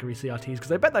 like, flickery CRTs,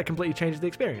 because I bet that completely changes the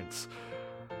experience.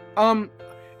 I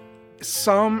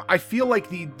feel like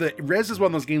the Rez is one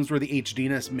of those games where the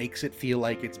HDness makes it feel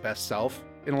like its best self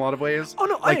in a lot of ways. Oh,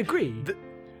 no, like, I agree.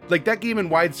 Like, that game in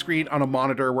widescreen on a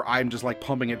monitor where I'm just, like,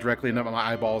 pumping it directly into my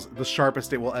eyeballs, the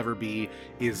sharpest it will ever be,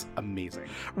 is amazing.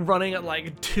 Running at,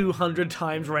 like, 200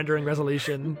 times rendering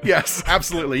resolution. Yes,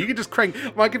 absolutely. You can just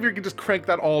my computer can just crank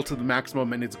that all to the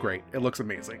maximum, and it's great. It looks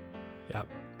amazing. Yep.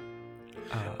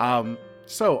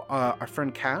 So, our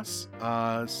friend Cass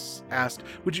asked,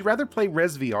 would you rather play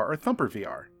Rez VR or Thumper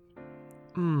VR?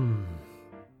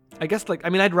 I guess,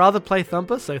 I'd rather play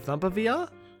Thumper, so Thumper VR?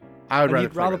 I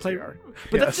would rather play VR.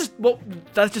 But yes.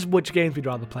 That's just which games we'd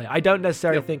rather play. I don't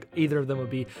necessarily think either of them would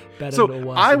be better or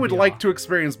worse. I would like to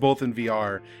experience both in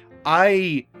VR.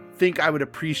 I think I would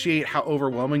appreciate how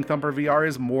overwhelming Thumper VR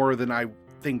is more than I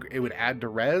think it would add to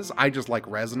Rez. I just like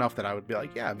Rez enough that I would be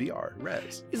like, yeah, VR,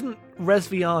 Rez. Isn't Rez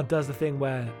VR does the thing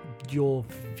where your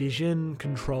vision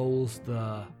controls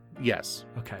the... Yes.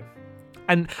 Okay.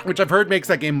 Which I've heard makes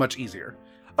that game much easier.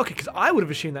 Okay, because I would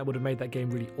have assumed that would have made that game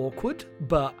really awkward,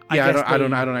 but I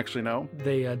don't actually know.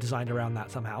 They designed around that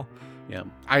somehow. Yeah,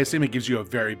 I assume it gives you a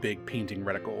very big painting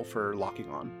reticle for locking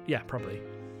on. Yeah, probably.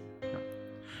 Yeah.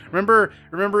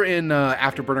 Remember in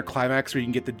Afterburner Climax where you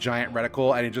can get the giant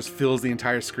reticle and it just fills the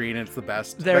entire screen and it's the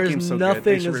best. There is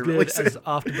nothing as good as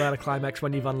Afterburner Climax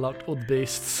when you've unlocked all the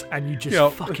beasts and you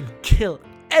just fucking kill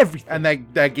everything. And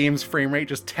that game's frame rate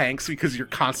just tanks because you're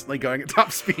constantly going at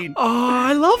top speed. Oh,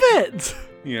 I love it!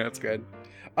 Yeah, it's good.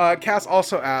 Cass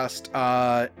also asked,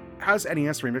 how's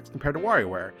NES Remix compared to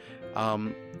WarioWare?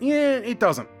 Yeah, it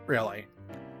doesn't, really.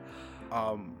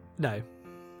 No.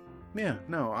 Yeah,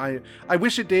 no, I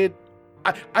wish it did.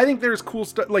 I think there's cool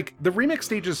stuff, like, the remix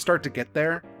stages start to get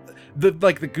there. The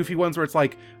goofy ones where it's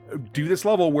like, do this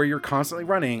level where you're constantly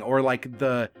running, or like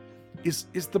is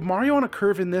the Mario on a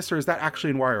curve in this, or is that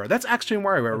actually in WarioWare? That's actually in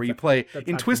WarioWare, where you play,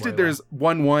 in Twisted, there's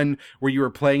one where you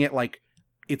were playing it like,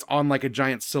 it's on like a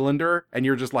giant cylinder and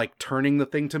you're just like turning the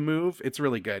thing to move. It's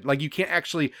really good. Like, you can't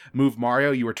actually move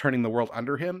Mario. You are turning the world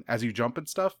under him as you jump and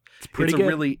stuff. It's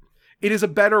good. It is a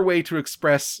better way to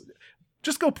express.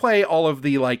 Just go play all of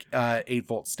the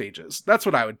 8-volt stages. That's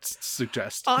what I would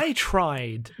suggest. I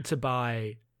tried to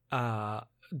buy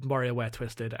WarioWare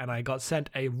Twisted and I got sent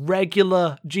a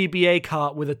regular GBA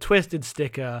cart with a Twisted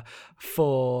sticker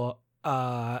for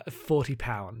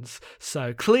 £40.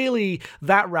 So clearly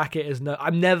that racket is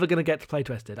I'm never going to get to play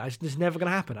Twisted. It's never going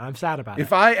to happen. I'm sad about it.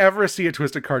 If I ever see a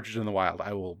Twisted cartridge in the wild,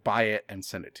 I will buy it and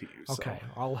send it to you. Okay,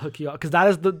 I'll hook you up, because that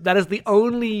is the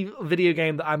only video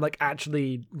game that I'm like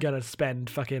actually going to spend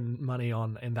fucking money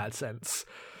on in that sense.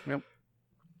 Yep.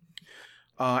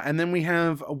 And then we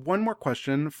have one more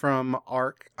question from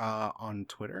Ark on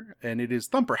Twitter, and it is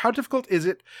Thumper. How difficult is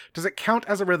it? Does it count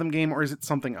as a rhythm game, or is it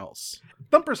something else?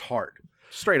 Thumper's hard,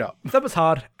 straight up. Thumper's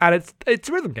hard, and it's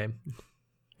a rhythm game.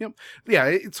 Yep.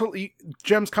 Yeah,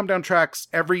 gems come down tracks.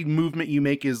 Every movement you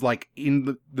make is like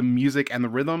in the music and the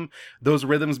rhythm. Those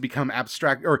rhythms become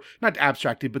abstract, or not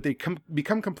abstracted, but they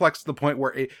become complex to the point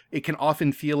where it can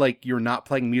often feel like you're not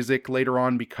playing music later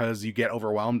on because you get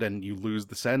overwhelmed and you lose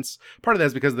the sense. Part of that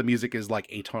is because the music is like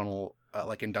atonal,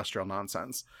 like industrial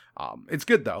nonsense. It's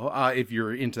good though, if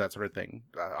you're into that sort of thing.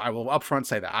 I will upfront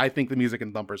say that I think the music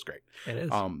in Thumper is great. It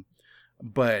is.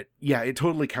 But yeah, it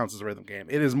totally counts as a rhythm game.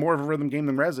 It is more of a rhythm game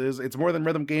than Rez is. It's more than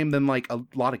rhythm game than like a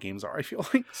lot of games are, I feel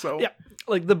like. So yeah,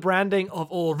 like the branding of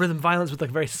all rhythm violence was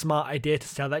like a very smart idea to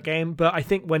sell that game. But I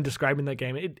think when describing that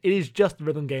game, it is just a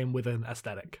rhythm game with an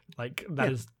aesthetic. Like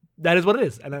that is what it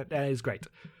is, and that is great.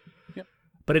 Yep.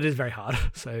 But it is very hard.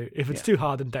 So if it's too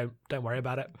hard, then don't worry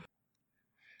about it.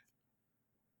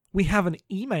 We have an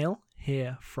email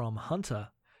here from Hunter,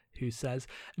 who says,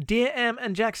 Dear Em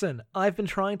and Jackson, I've been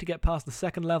trying to get past the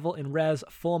second level in Rez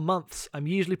for months. I'm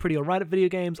usually pretty alright at video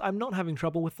games. I'm not having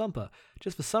trouble with Thumper.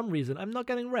 Just for some reason, I'm not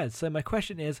getting Rez. So my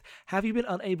question is, have you been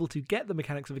unable to get the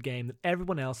mechanics of a game that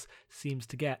everyone else seems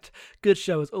to get? Good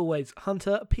show as always,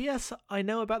 Hunter. P.S. I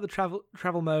know about the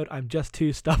travel mode. I'm just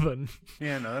too stubborn.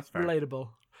 Yeah, no, that's fair. Relatable.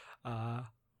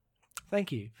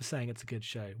 Thank you for saying it's a good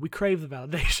show. We crave the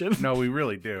validation. No, we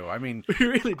really do. I mean, we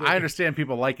really do. I understand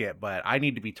people like it, but I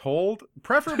need to be told,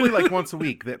 preferably like once a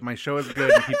week, that my show is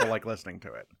good and people like listening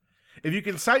to it. If you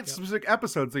can cite specific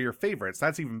episodes of your favorites,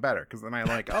 that's even better, because then I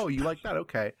like, oh, you like that?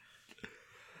 Okay.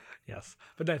 Yes.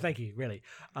 But no, thank you, really.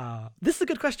 This is a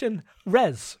good question.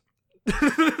 Rez.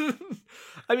 I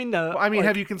mean, no. Well, I mean,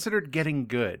 have you considered getting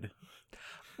good?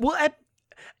 Well,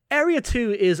 Area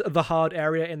 2 is the hard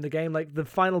area in the game. Like, the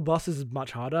final boss is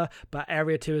much harder, but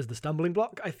Area 2 is the stumbling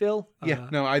block, I feel. Yeah,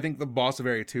 no, I think the boss of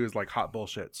Area 2 is, like, hot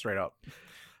bullshit, straight up.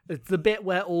 It's the bit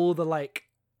where all the, like,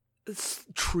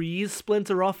 trees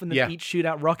splinter off and then each shoot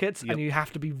out rockets, and you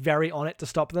have to be very on it to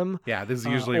stop them. Yeah, this is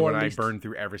usually when I burn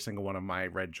through every single one of my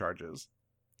red charges.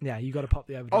 Yeah, you got to pop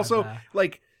the overdrive Also, there.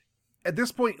 like, at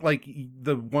this point, like,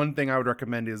 the one thing I would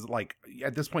recommend is, like,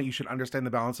 at this point you should understand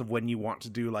the balance of when you want to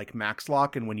do, like, max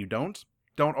lock and when you don't.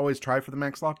 Don't always try for the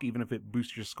max lock, even if it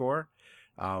boosts your score.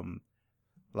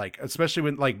 Like, especially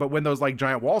when, like, but when those, like,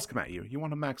 giant walls come at you, you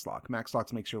want a max lock. Max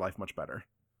locks makes your life much better.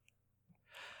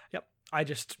 Yep. I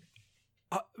just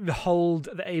hold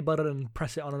the A button and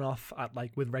press it on and off at,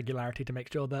 like, with regularity to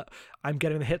make sure that I'm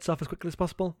getting the hits off as quickly as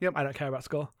possible. Yep. I don't care about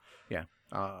score. Yeah.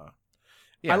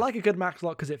 I like a good max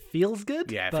lock because it feels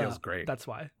good. Yeah, it feels great. That's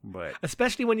why. But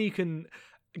especially when you can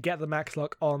get the max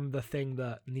lock on the thing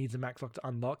that needs a max lock to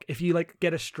unlock. If you like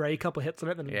get a stray couple hits on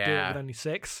it, then do it with only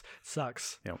 6.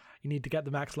 Sucks. Yep. You need to get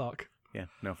the max lock. Yeah,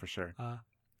 no, for sure.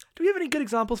 Do we have any good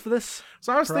examples for this?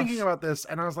 So I was thinking about this,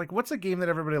 and I was like, what's a game that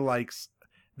everybody likes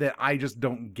that I just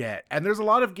don't get? And there's a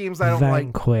lot of games I don't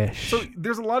Vanquish. like. So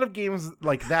there's a lot of games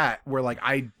like that where, like,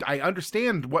 I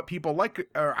understand what people like,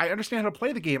 or I understand how to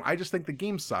play the game. I just think the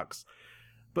game sucks.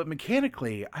 But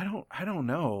mechanically, I don't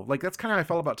know. Like, that's kind of how I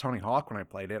felt about Tony Hawk when I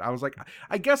played it. I was like,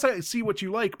 I guess I see what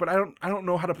you like, but I don't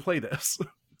know how to play this.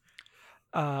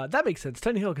 That makes sense.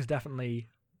 Tony Hawk is definitely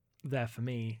there for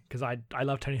me because I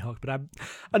love Tony Hawk, but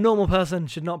a normal person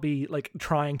should not be like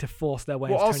trying to force their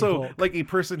way. Well, into Tony also Hawk. like a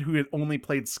person who had only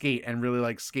played Skate and really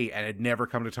liked Skate and had never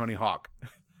come to Tony Hawk.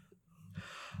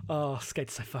 Oh,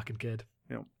 Skate's so fucking good.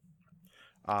 You know,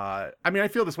 I mean, I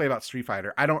feel this way about Street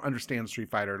Fighter. I don't understand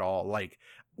Street Fighter at all. Like,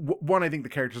 one, I think the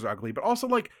characters are ugly, but also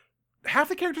like half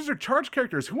the characters are charged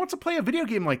characters. Who wants to play a video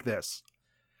game like this?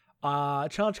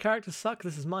 Charged characters suck.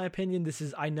 This is my opinion. This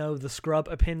is, I know, the scrub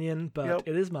opinion, but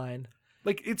it is mine.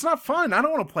 Like, it's not fun. I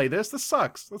don't want to play this. This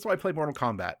sucks. That's why I play Mortal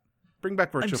Kombat. Bring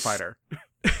back Virtua Fighter.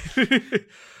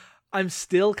 I'm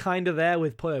still kind of there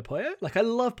with Puyo Puyo. Like, I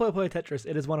love Puyo Puyo Tetris.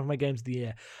 It is one of my games of the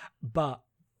year. But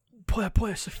Puyo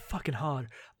Puyo is so fucking hard.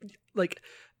 Like,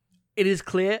 it is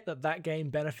clear that game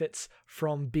benefits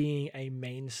from being a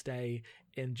mainstay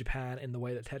in Japan in the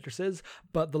way that Tetris is,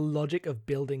 but the logic of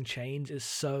building chains is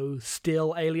so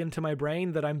still alien to my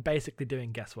brain that I'm basically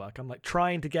doing guesswork. I'm like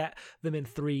trying to get them in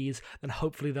threes, then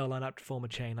hopefully they'll line up to form a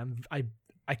chain.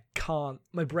 I I can't.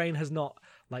 My brain has not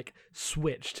like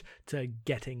switched to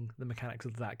getting the mechanics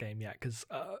of that game yet, because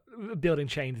building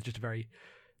chains is just a very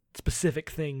specific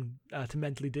thing to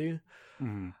mentally do.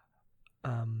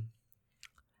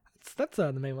 That's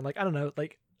the main one. Like, I don't know,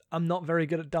 like, I'm not very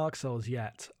good at Dark Souls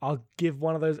yet. I'll give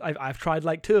one of those. I've tried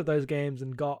like 2 of those games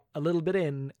and got a little bit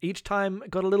in. Each time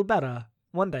got a little better.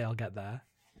 One day I'll get there.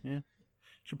 Yeah.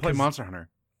 Should play Monster Hunter.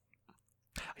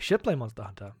 I should play Monster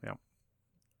Hunter. Yeah.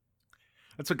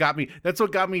 That's what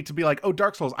got me to be like, oh,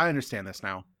 Dark Souls, I understand this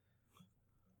now.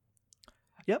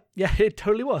 Yep. Yeah, it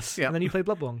totally was. Yeah. And then you played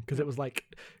Bloodborne because it was like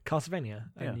Castlevania,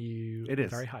 and it were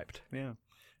is very hyped. Yeah.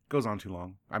 Goes on too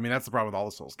long. I mean, that's the problem with all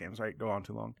the Souls games, right? Go on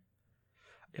too long.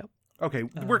 Yep. Okay,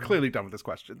 we're clearly done with this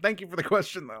question. Thank you for the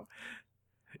question, though.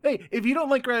 Hey, if you don't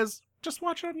like Rez, just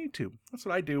watch it on YouTube. That's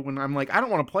what I do when I'm like, I don't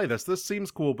want to play this. This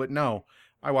seems cool, but no,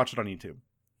 I watch it on YouTube.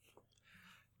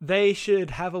 They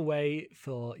should have a way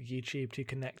for YouTube to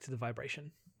connect to the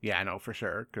vibration. Yeah, I know, for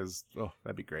sure, because,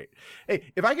 that'd be great.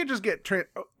 Hey, if I could just get...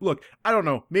 look, I don't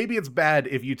know. Maybe it's bad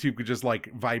if YouTube could just,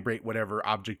 like, vibrate whatever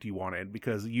object you wanted,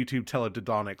 because YouTube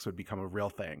teledildonics would become a real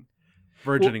thing.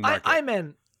 Burgeoning market. I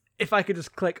meant if I could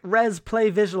just click Res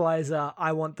Play Visualizer,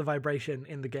 I want the vibration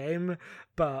in the game,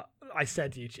 but I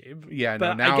said YouTube. Yeah,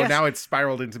 no, now it's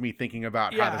spiraled into me thinking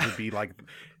about how this would be, like...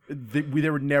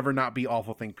 there would never not be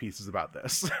awful think pieces about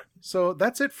this. So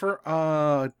that's it for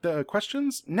the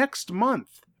questions. Next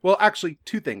month... Well, actually,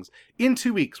 2 things. In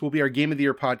 2 weeks will be our Game of the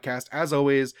Year podcast. As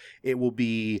always, it will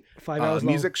be 5 hours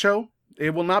music show.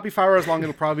 It will not be 5 hours long.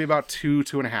 It'll probably be about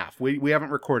 2.5. We haven't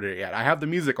recorded it yet. I have the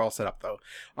music all set up, though.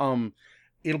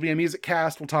 It'll be a music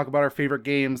cast. We'll talk about our favorite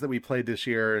games that we played this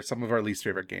year, some of our least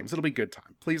favorite games. It'll be a good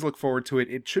time. Please look forward to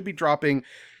it. It should be dropping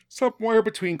somewhere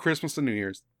between Christmas and New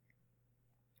Year's.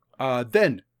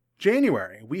 Then,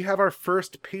 January, we have our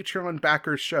first Patreon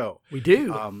backers show. We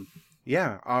do.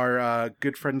 Yeah, our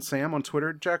good friend Sam on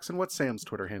Twitter. Jackson, what's Sam's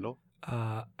Twitter handle?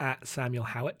 At Samuel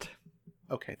Howitt.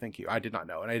 Okay, thank you. I did not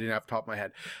know, and I didn't have the top of my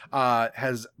head.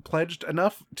 Has pledged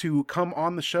enough to come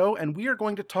on the show, and we are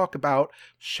going to talk about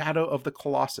Shadow of the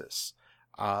Colossus.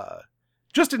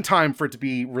 Just in time for it to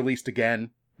be released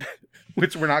again,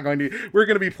 which we're not going to. We're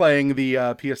going to be playing the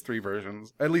PS3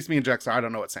 versions. At least me and Jackson. I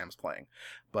don't know what Sam's playing,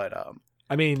 but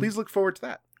I mean, please look forward to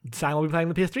that. Sam will be playing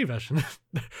the PS3 version.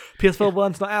 PS4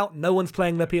 one's not out. No one's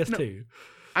playing their PS2. No.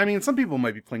 I mean, some people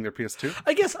might be playing their PS2.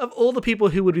 I guess of all the people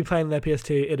who would be playing their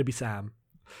PS2, it'd be Sam.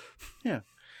 Yeah.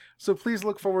 So please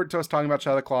look forward to us talking about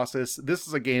Shadow of the Colossus. This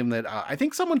is a game that I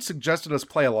think someone suggested us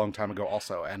play a long time ago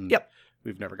also, and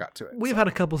we've never got to it. We've had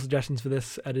a couple suggestions for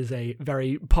this. It is a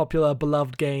very popular,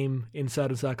 beloved game in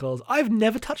certain circles. I've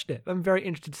never touched it. I'm very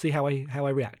interested to see how I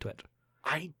react to it.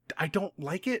 I don't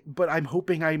like it, but I'm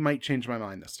hoping I might change my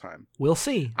mind this time. We'll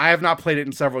see. I have not played it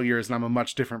in several years, and I'm a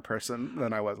much different person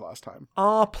than I was last time.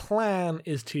 Our plan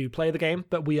is to play the game,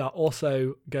 but we are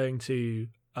also going to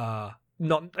we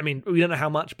don't know how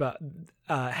much, but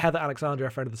Heather Alexandra, a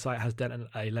friend of the site, has done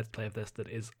a Let's Play of this that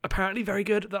is apparently very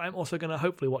good, that I'm also going to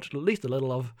hopefully watch at least a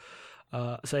little of.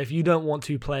 So if you don't want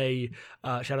to play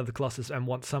Shadow of the Colossus and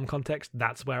want some context,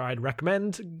 that's where I'd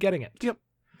recommend getting it. Yep.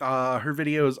 Her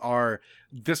videos are,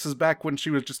 this is back when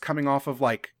she was just coming off of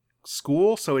like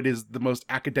school, so it is the most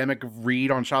academic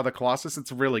read on Shadow of the Colossus.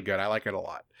 It's really good. I like it a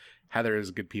lot. Heather is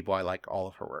good people. I like all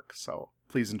of her work, so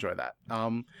please enjoy that.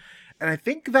 And I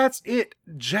think that's it.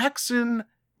 Jackson,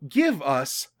 give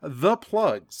us the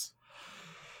plugs.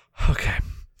 Okay,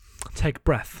 take a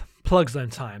breath. Plug zone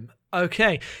time.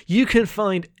 Okay, you can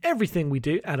find everything we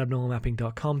do at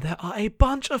abnormalmapping.com. There are a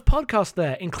bunch of podcasts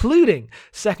there, including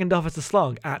Second Officer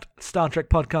Slog at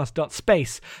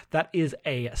StarTrekPodcast.space. That is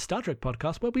a Star Trek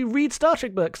podcast where we read Star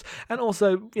Trek books and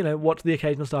also, watch the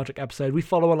occasional Star Trek episode. We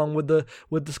follow along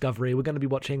with Discovery. We're going to be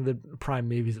watching the Prime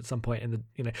movies at some point in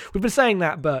the, we've been saying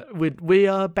that, but we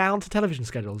are bound to television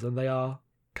schedules, and they are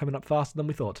coming up faster than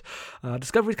we thought.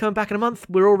 Discovery's coming back in a month.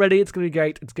 We're all ready. It's going to be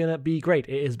great. It's going to be great.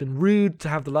 It has been rude to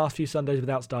have the last few Sundays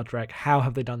without Star Trek. How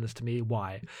have they done this to me?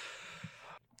 Why?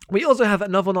 We also have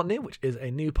Novel Not New, which is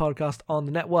a new podcast on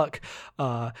the network.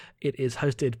 It is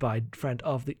hosted by friend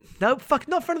of the... No, fuck,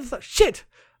 not friend of the... Shit!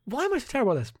 Why am I so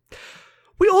terrible at this?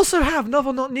 We also have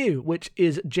Novel Not New, which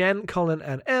is Jen, Colin,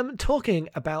 and Em talking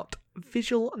about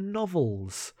visual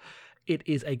novels. It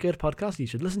is a good podcast. You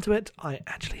should listen to it. I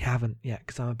actually haven't yet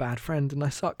because I'm a bad friend and I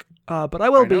suck. But I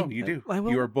will be. You do.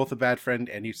 You are both a bad friend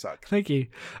and you suck. Thank you.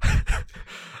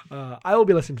 I will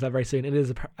be listening to that very soon.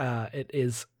 It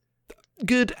is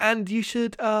good, and you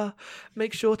should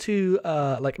make sure to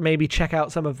maybe check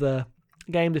out some of the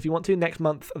games if you want to. Next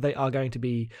month they are going to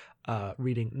be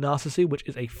reading Narcissu, which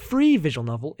is a free visual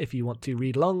novel if you want to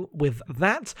read along with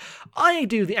that. I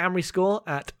do the Amory Score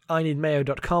at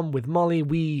ineedmayo.com with Molly.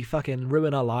 We fucking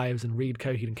ruin our lives and read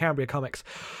Coheed and Cambria comics.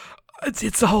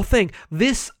 It's the whole thing.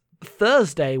 This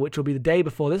Thursday, which will be the day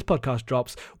before this podcast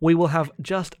drops, we will have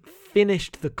just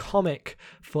finished the comic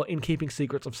for In Keeping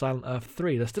Secrets of Silent Earth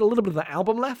 3. There's still a little bit of the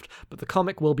album left, but the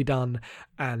comic will be done,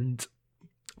 and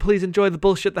please enjoy the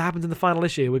bullshit that happens in the final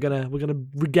issue. We're gonna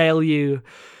regale you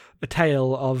a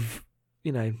tale of,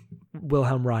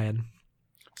 Wilhelm Ryan.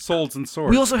 Swords and Swords.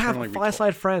 We also have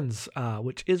Fireside Friends,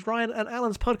 which is Ryan and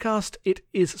Alan's podcast. It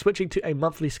is switching to a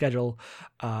monthly schedule,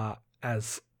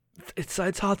 as it's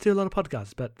hard to do a lot of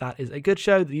podcasts, but that is a good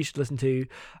show that you should listen to.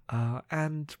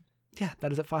 And yeah,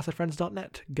 that is at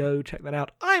firesidefriends.net. Go check that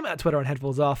out. I'm at Twitter on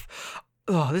Headphones Off.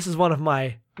 Oh, this is one of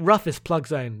my roughest plug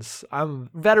zones. I'm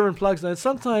veteran plug zones.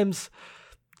 Sometimes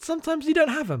you don't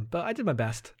have them, but I did my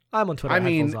best. I'm on Twitter.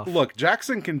 Look,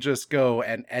 Jackson can just go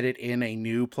and edit in a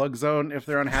new plug zone if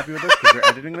they're unhappy with this because they're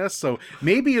editing this. So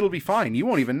maybe it'll be fine. You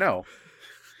won't even know.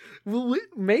 Well,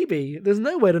 maybe. There's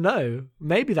no way to know.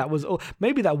 Maybe that was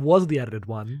the edited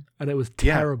one, and it was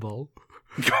terrible.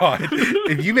 Yeah. God,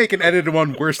 if you make an edited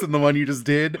one worse than the one you just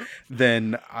did,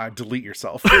 then delete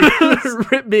yourself.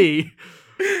 Rip me.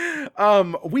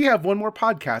 We have one more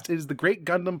podcast. It is the Great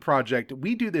Gundam Project.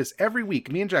 We do this every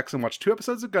week. Me and Jackson watch 2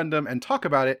 episodes of Gundam and talk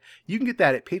about it. You can get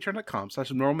that at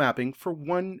patreon.com/normalmapping for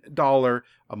 $1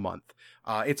 a month.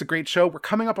 It's a great show. We're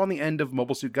coming up on the end of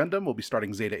Mobile Suit Gundam. We'll be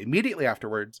starting Zeta immediately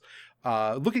afterwards.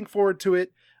 Looking forward to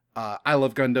it. I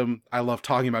love Gundam. I love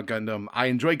talking about Gundam. I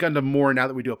enjoy Gundam more now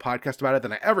that we do a podcast about it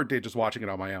than I ever did just watching it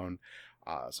on my own.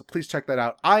 So please check that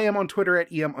out. I am on Twitter at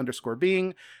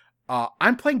em_being.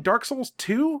 I'm playing Dark Souls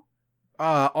 2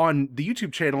 on the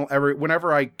YouTube channel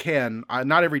whenever I can.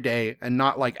 Not every day and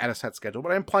not like at a set schedule,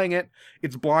 but I'm playing it.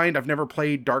 It's blind. I've never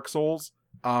played Dark Souls,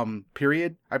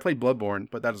 period. I played Bloodborne,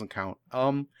 but that doesn't count.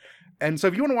 And so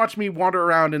if you want to watch me wander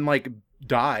around and like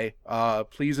die,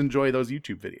 please enjoy those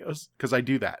YouTube videos, because I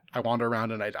do that. I wander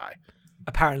around and I die.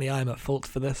 Apparently I'm at fault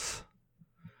for this.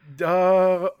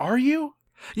 Are you?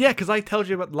 Yeah, because I told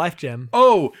you about Life Gem.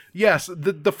 Oh, yes.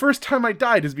 The first time I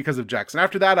died is because of Jackson.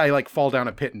 After that, I like fall down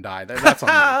a pit and die. That's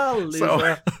on me.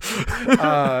 So,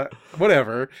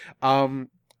 whatever.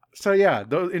 So yeah,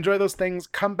 enjoy those things.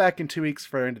 Come back in 2 weeks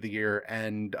for the end of the year,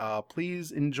 and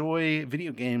please enjoy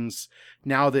video games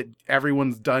now that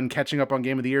everyone's done catching up on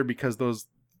Game of the Year, because those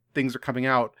things are coming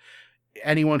out.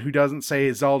 Anyone who doesn't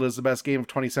say Zelda is the best game of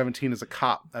 2017 is a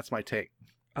cop. That's my take.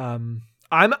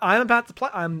 I'm about to play.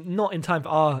 I'm not in time for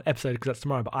our episode because that's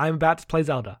tomorrow, but I'm about to play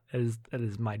Zelda. That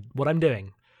is what I'm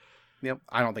doing. Yep.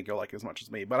 I don't think you'll like it as much as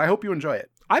me, but I hope you enjoy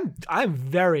it. I'm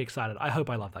very excited. I hope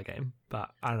I love that game, but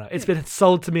I don't know. It's been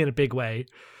sold to me in a big way.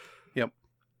 Yep.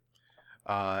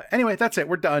 Anyway, that's it.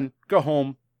 We're done. Go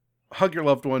home. Hug your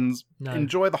loved ones. No.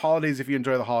 Enjoy the holidays if you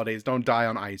enjoy the holidays. Don't die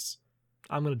on ice.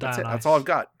 I'm gonna die on ice. That's all I've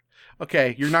got.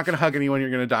 Okay, you're not gonna hug anyone. You're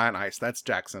gonna die on ice. That's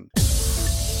Jackson.